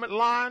unemployment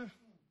line,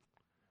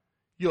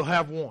 you'll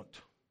have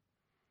want.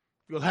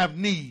 You'll have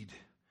need.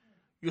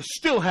 You'll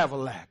still have a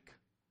lack.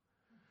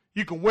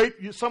 You can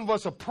wait. Some of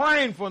us are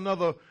praying for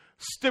another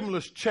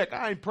stimulus check.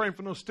 I ain't praying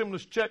for no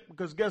stimulus check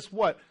because guess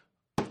what?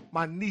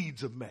 My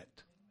needs are met.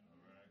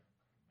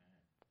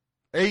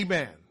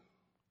 Amen.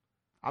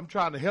 I'm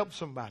trying to help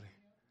somebody.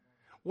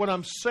 What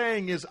I'm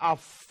saying is our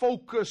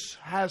focus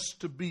has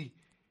to be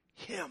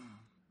him.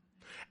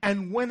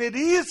 And when it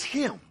is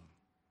him,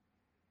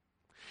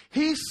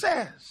 he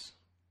says,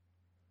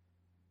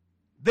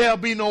 there'll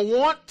be no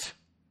want,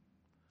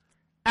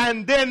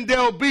 and then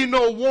there'll be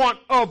no want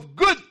of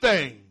good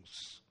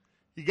things.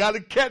 You got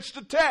to catch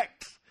the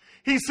text.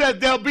 He said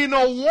there'll be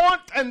no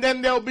want, and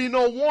then there'll be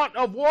no want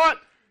of what?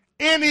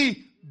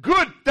 Any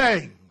good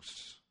things.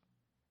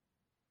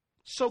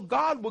 So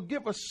God will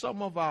give us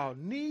some of our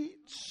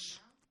needs,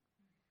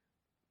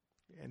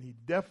 and he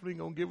definitely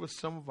going to give us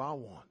some of our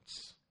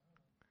wants.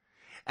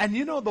 And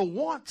you know, the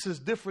wants is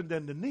different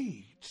than the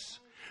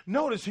needs.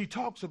 Notice he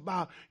talks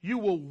about you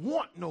will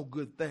want no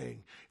good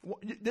thing.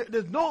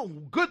 There's no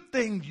good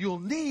thing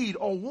you'll need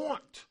or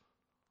want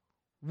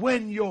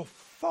when your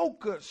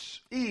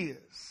focus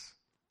is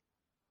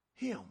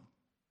him.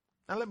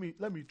 Now let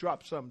me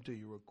drop something to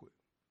you real quick.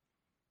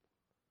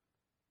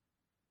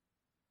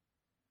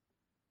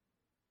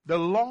 The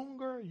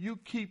longer you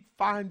keep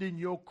finding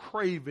your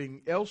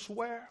craving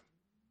elsewhere,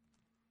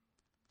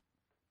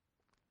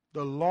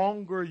 the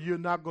longer you're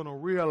not going to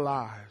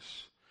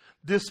realize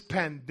this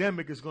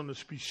pandemic is going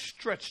to be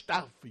stretched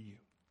out for you.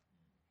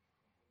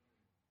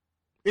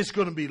 It's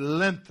going to be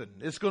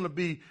lengthened. It's going to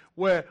be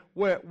where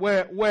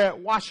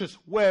watch this,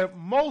 where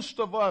most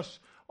of us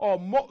or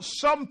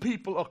some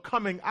people are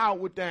coming out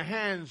with their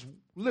hands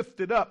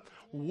lifted up,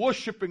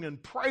 worshiping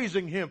and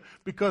praising him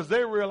because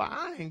they realize,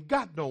 I ain't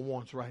got no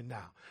wants right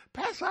now.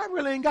 Pastor, I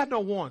really ain't got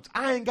no wants.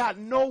 I ain't got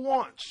no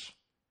wants.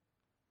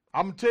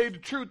 I'm going to tell you the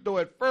truth, though.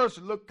 At first,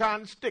 it looked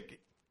kind of sticky.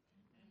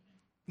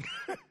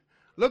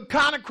 Looked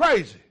kind of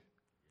crazy.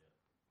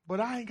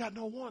 But I ain't got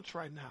no wants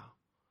right now.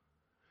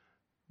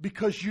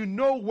 Because you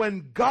know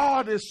when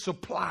God is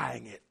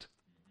supplying it,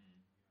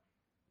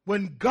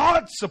 when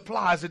God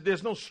supplies it,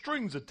 there's no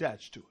strings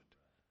attached to it.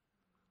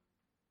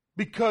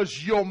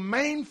 Because your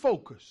main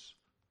focus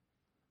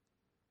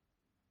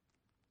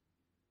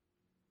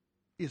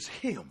is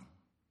him.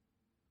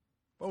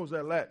 What was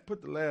that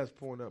put the last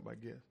point up, I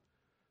guess.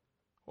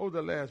 What was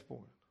that last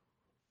point?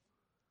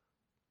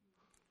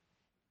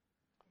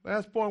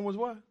 Last point was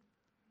what?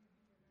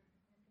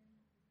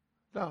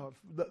 No,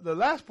 the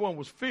last point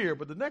was fear,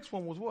 but the next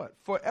one was what?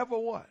 Forever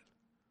what?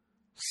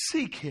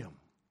 Seek him.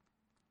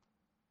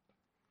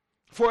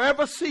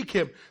 Forever seek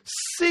him.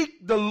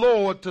 Seek the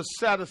Lord to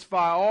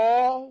satisfy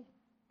all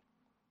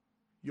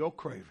your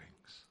cravings.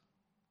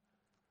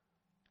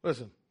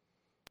 Listen.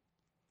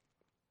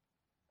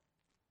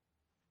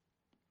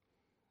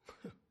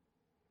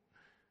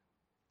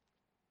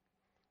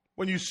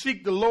 When you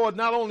seek the Lord,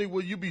 not only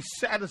will you be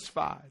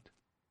satisfied,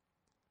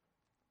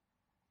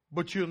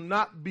 but you'll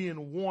not be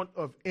in want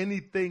of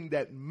anything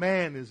that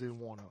man is in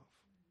want of.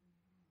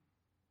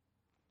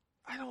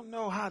 I don't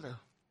know how to,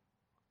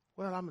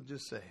 well, I'm going to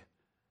just say it.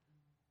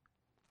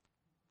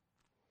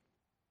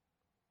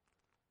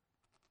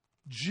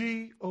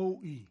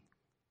 G-O-E.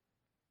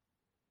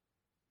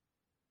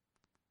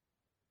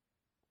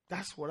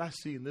 That's what I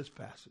see in this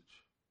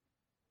passage.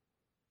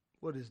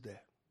 What is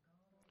that?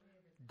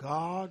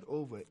 God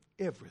over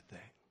everything.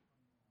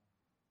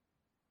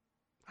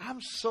 I'm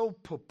so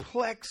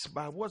perplexed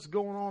by what's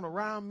going on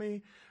around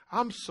me.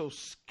 I'm so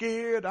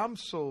scared. I'm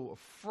so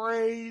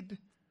afraid.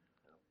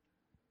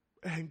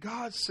 And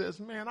God says,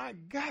 man, I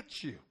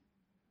got you.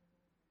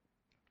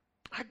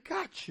 I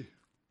got you.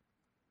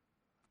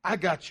 I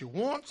got your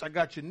wants. I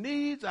got your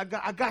needs. I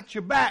got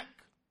your back.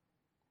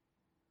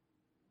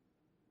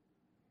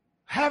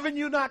 Haven't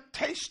you not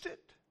tasted?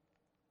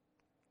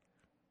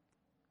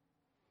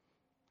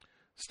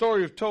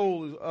 Story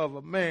told of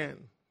a man,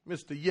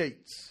 Mr.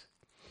 Yates,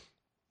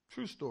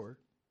 true story,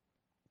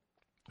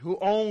 who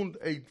owned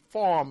a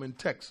farm in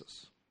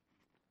Texas.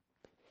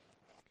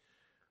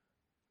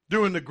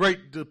 During the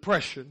Great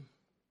Depression,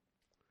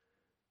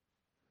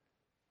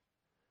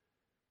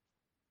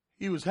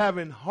 he was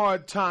having a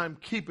hard time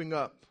keeping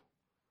up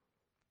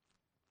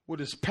with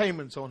his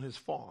payments on his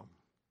farm.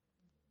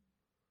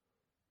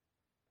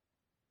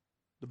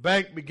 The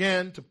bank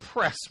began to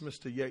press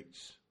Mr.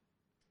 Yates.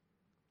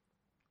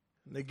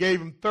 And they gave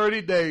him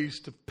 30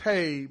 days to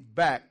pay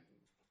back,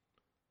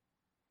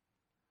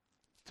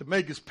 to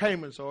make his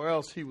payments, or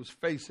else he was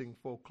facing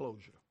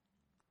foreclosure.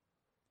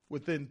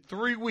 Within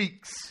 3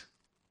 weeks,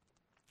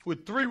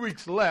 with 3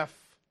 weeks left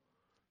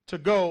to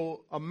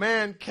go, a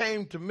man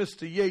came to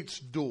Mr. Yates'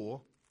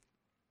 door.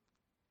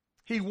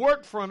 He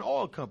worked for an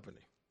oil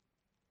company.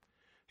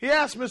 He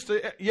asked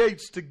Mr.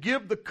 Yates to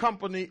give the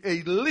company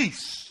a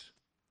lease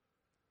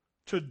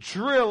to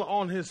drill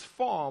on his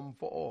farm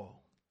for oil.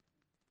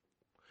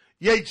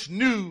 Yates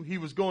knew he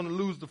was going to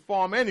lose the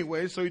farm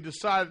anyway, so he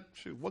decided,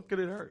 shoot, what could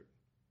it hurt?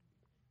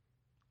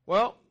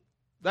 Well,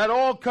 that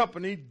oil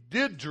company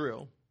did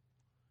drill,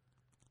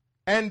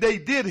 and they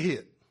did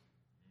hit.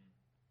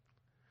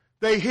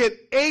 They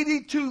hit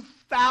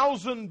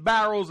 82,000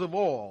 barrels of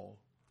oil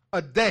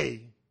a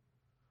day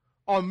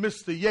on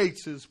Mr.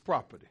 Yates's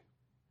property.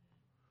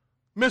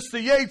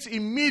 Mr. Yates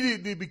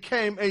immediately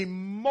became a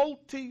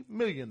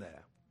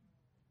multi-millionaire,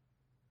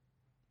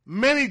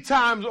 many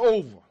times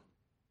over.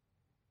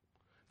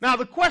 Now,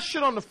 the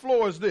question on the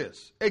floor is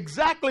this.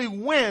 Exactly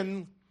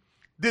when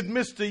did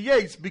Mr.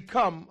 Yates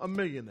become a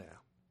millionaire?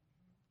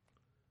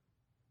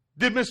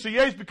 Did Mr.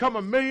 Yates become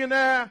a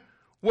millionaire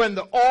when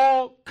the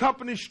oil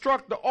company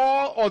struck the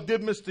oil, or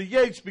did Mr.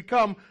 Yates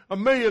become a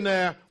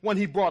millionaire when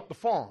he bought the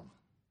farm?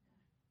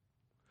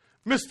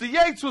 Mr.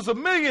 Yates was a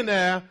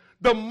millionaire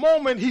the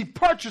moment he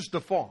purchased the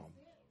farm.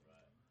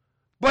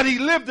 But he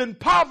lived in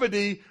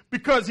poverty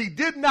because he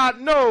did not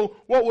know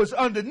what was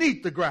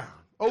underneath the ground.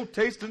 Oh,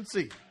 taste and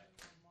see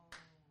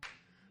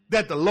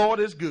that the Lord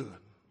is good.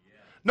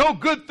 No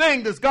good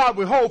thing does God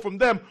withhold from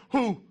them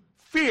who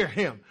fear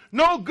him.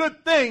 No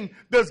good thing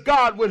does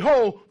God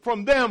withhold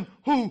from them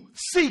who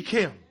seek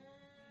him.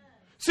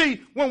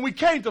 See, when we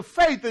came to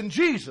faith in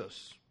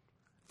Jesus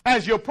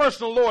as your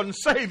personal Lord and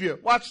Savior,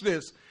 watch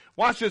this.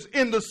 Watch this.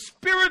 In the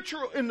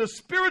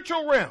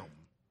spiritual realm,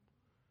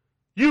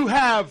 you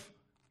have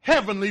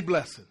heavenly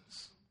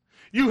blessings.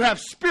 You have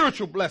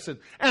spiritual blessings.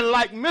 And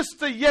like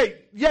Mr.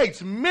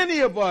 Yates, many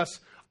of us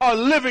are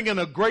living in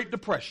a Great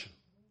Depression.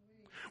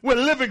 We're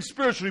living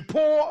spiritually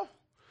poor,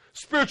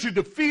 spiritually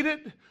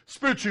defeated,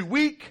 spiritually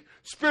weak,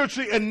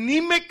 spiritually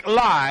anemic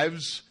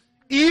lives,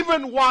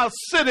 even while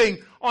sitting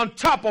on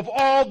top of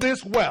all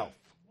this wealth.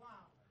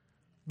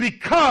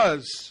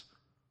 Because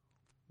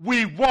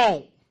we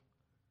won't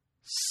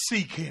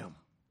seek him.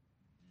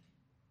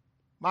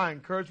 My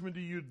encouragement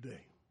to you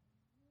today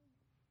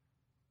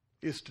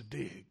is to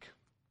dig.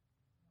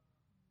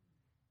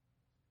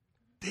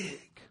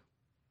 Dig.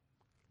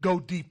 Go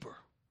deeper.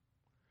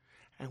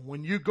 And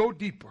when you go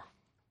deeper,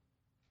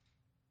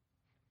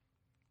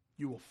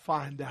 you will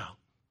find out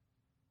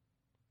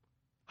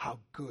how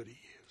good he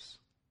is.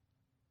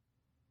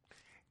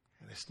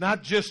 And it's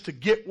not just to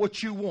get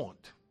what you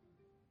want.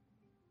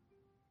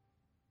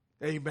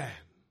 Amen.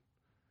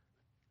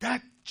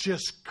 That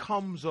just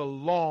comes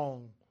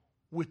along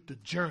with the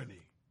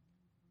journey.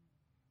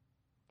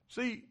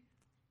 See,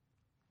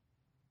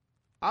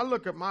 I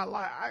look at my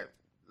life.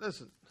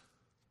 Listen.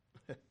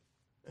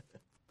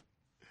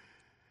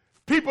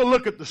 People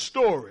look at the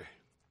story,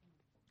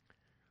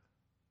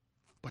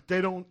 but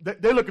they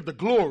look at the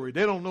glory.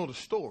 They don't know the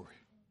story.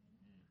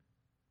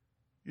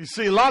 You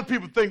see, a lot of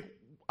people think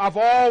I've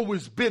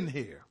always been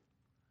here.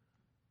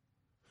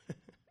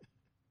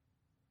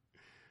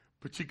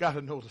 But you got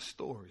to know the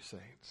story,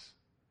 saints.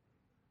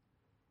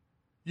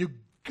 You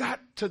got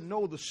to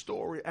know the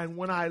story. And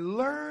when I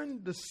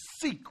learned the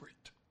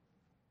secret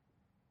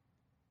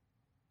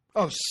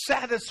of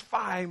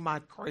satisfying my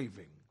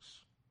cravings,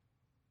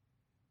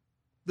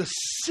 the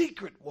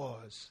secret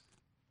was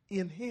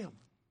in him.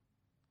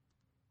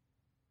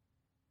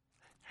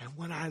 And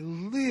when I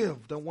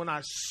lived and when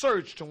I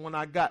searched and when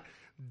I got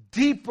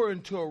deeper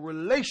into a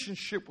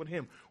relationship with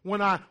him,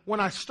 when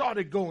I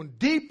started going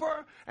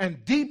deeper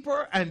and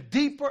deeper and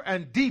deeper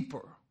and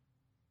deeper,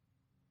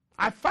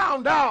 I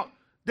found out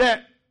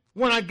that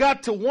when I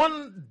got to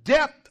one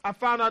depth, I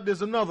found out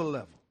there's another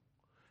level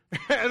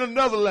and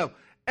another level.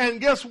 And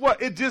guess what?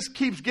 It just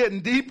keeps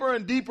getting deeper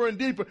and deeper and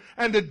deeper.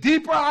 And the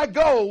deeper I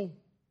go,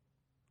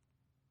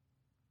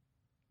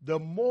 the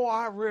more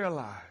I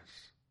realize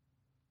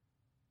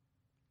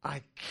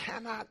I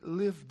cannot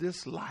live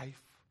this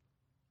life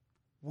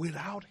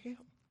without him.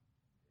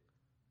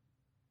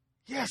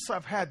 Yes,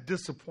 I've had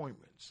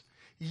disappointments.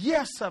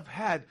 Yes, I've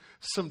had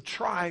some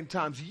trying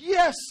times.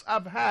 Yes,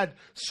 I've had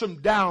some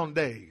down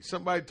days.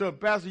 Somebody told me,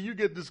 Pastor, you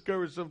get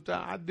discouraged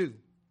sometimes. I do.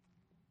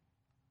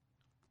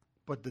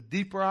 But the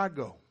deeper I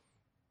go,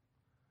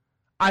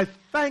 I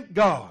thank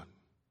God.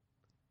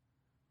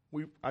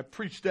 I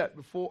preached that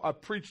before. I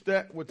preached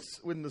that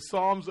in the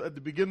Psalms at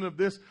the beginning of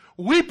this.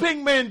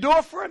 Weeping may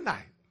endure for a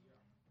night.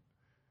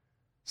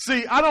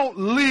 See, I don't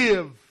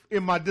live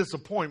in my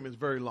disappointments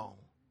very long.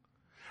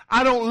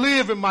 I don't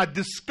live in my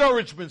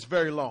discouragements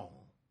very long.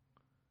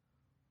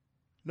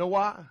 Know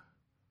why?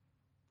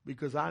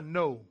 Because I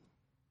know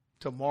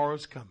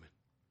tomorrow's coming.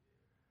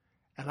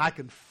 And I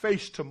can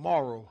face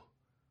tomorrow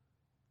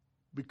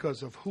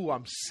because of who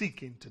I'm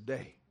seeking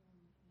today.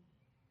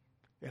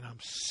 And I'm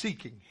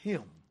seeking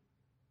him.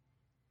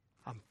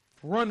 I'm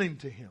running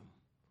to him.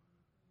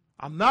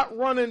 I'm not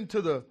running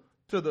to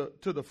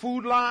the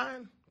food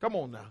line. Come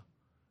on now.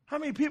 How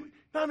many people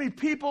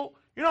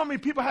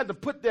had to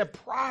put their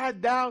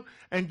pride down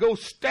and go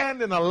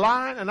stand in a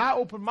line? And I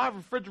opened my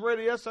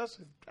refrigerator yesterday. I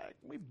said,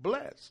 we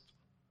blessed.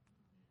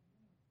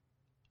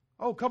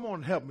 Oh, come on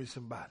and help me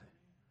somebody.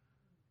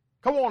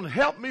 Come on and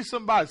help me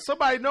somebody.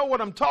 Somebody know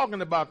what I'm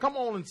talking about. Come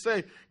on and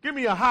say, give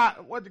me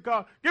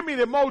give me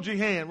the emoji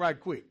hand right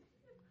quick.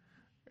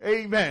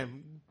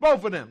 Amen.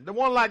 Both of them. The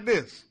one like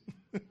this.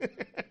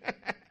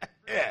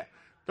 Yeah.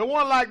 The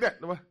one like that.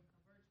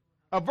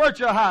 A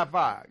virtual high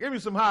five. Give me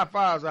some high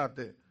fives out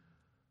there.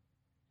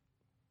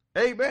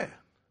 Amen.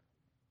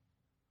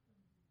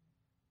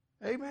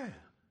 Amen.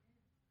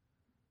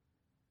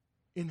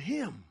 In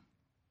him.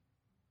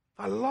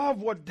 I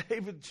love what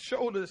David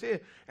showed us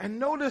here. And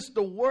notice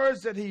the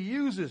words that he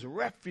uses.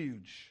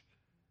 Refuge,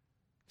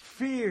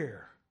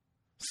 fear,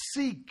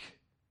 seek.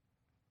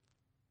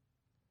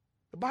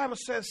 The Bible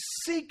says,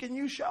 seek and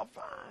you shall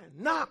find.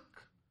 Knock.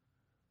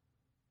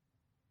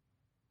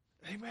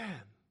 Amen.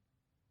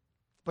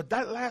 But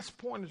that last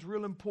point is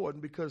real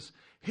important because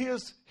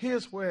here's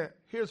where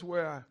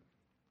I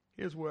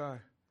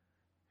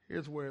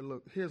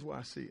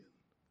see it.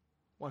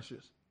 Watch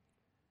this.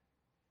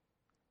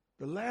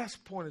 The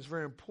last point is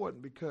very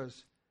important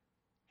because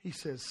he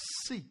says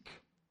seek.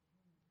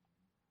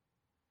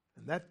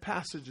 And that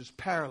passage is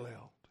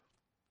paralleled.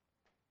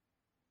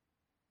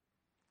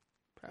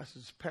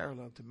 Passage is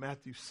parallel to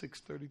Matthew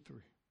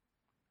 6:33.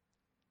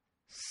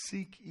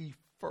 Seek ye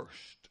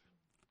first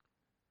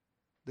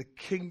the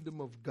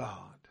kingdom of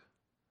God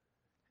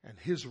and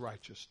his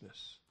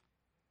righteousness.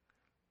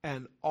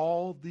 And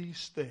all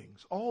these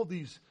things,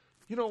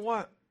 you know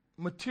what?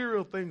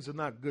 Material things are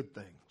not good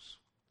things.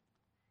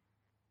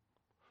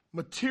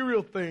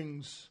 Material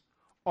things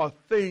are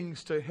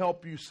things to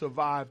help you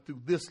survive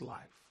through this life.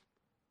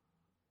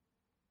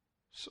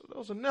 So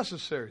those are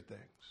necessary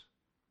things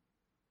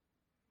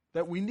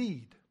that we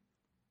need.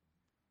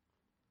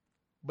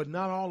 But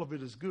not all of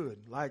it is good.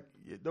 Like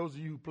those of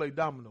you who play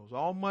dominoes,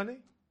 all money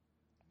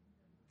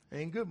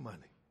ain't good money.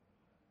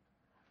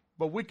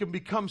 But we can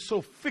become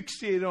so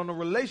fixated on a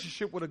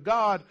relationship with a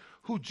God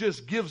who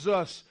just gives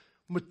us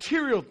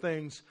material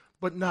things,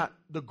 but not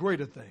the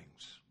greater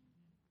things.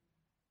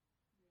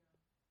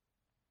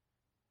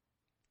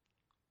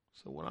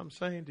 So what I'm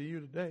saying to you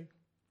today,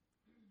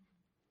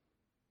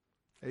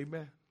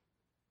 amen,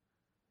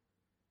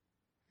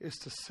 is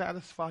to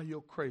satisfy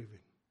your craving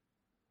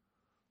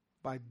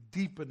by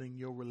deepening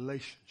your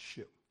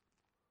relationship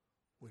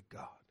with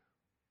God.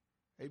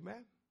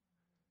 Amen?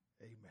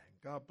 Amen.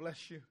 God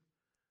bless you.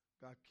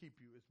 God keep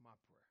you is my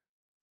prayer.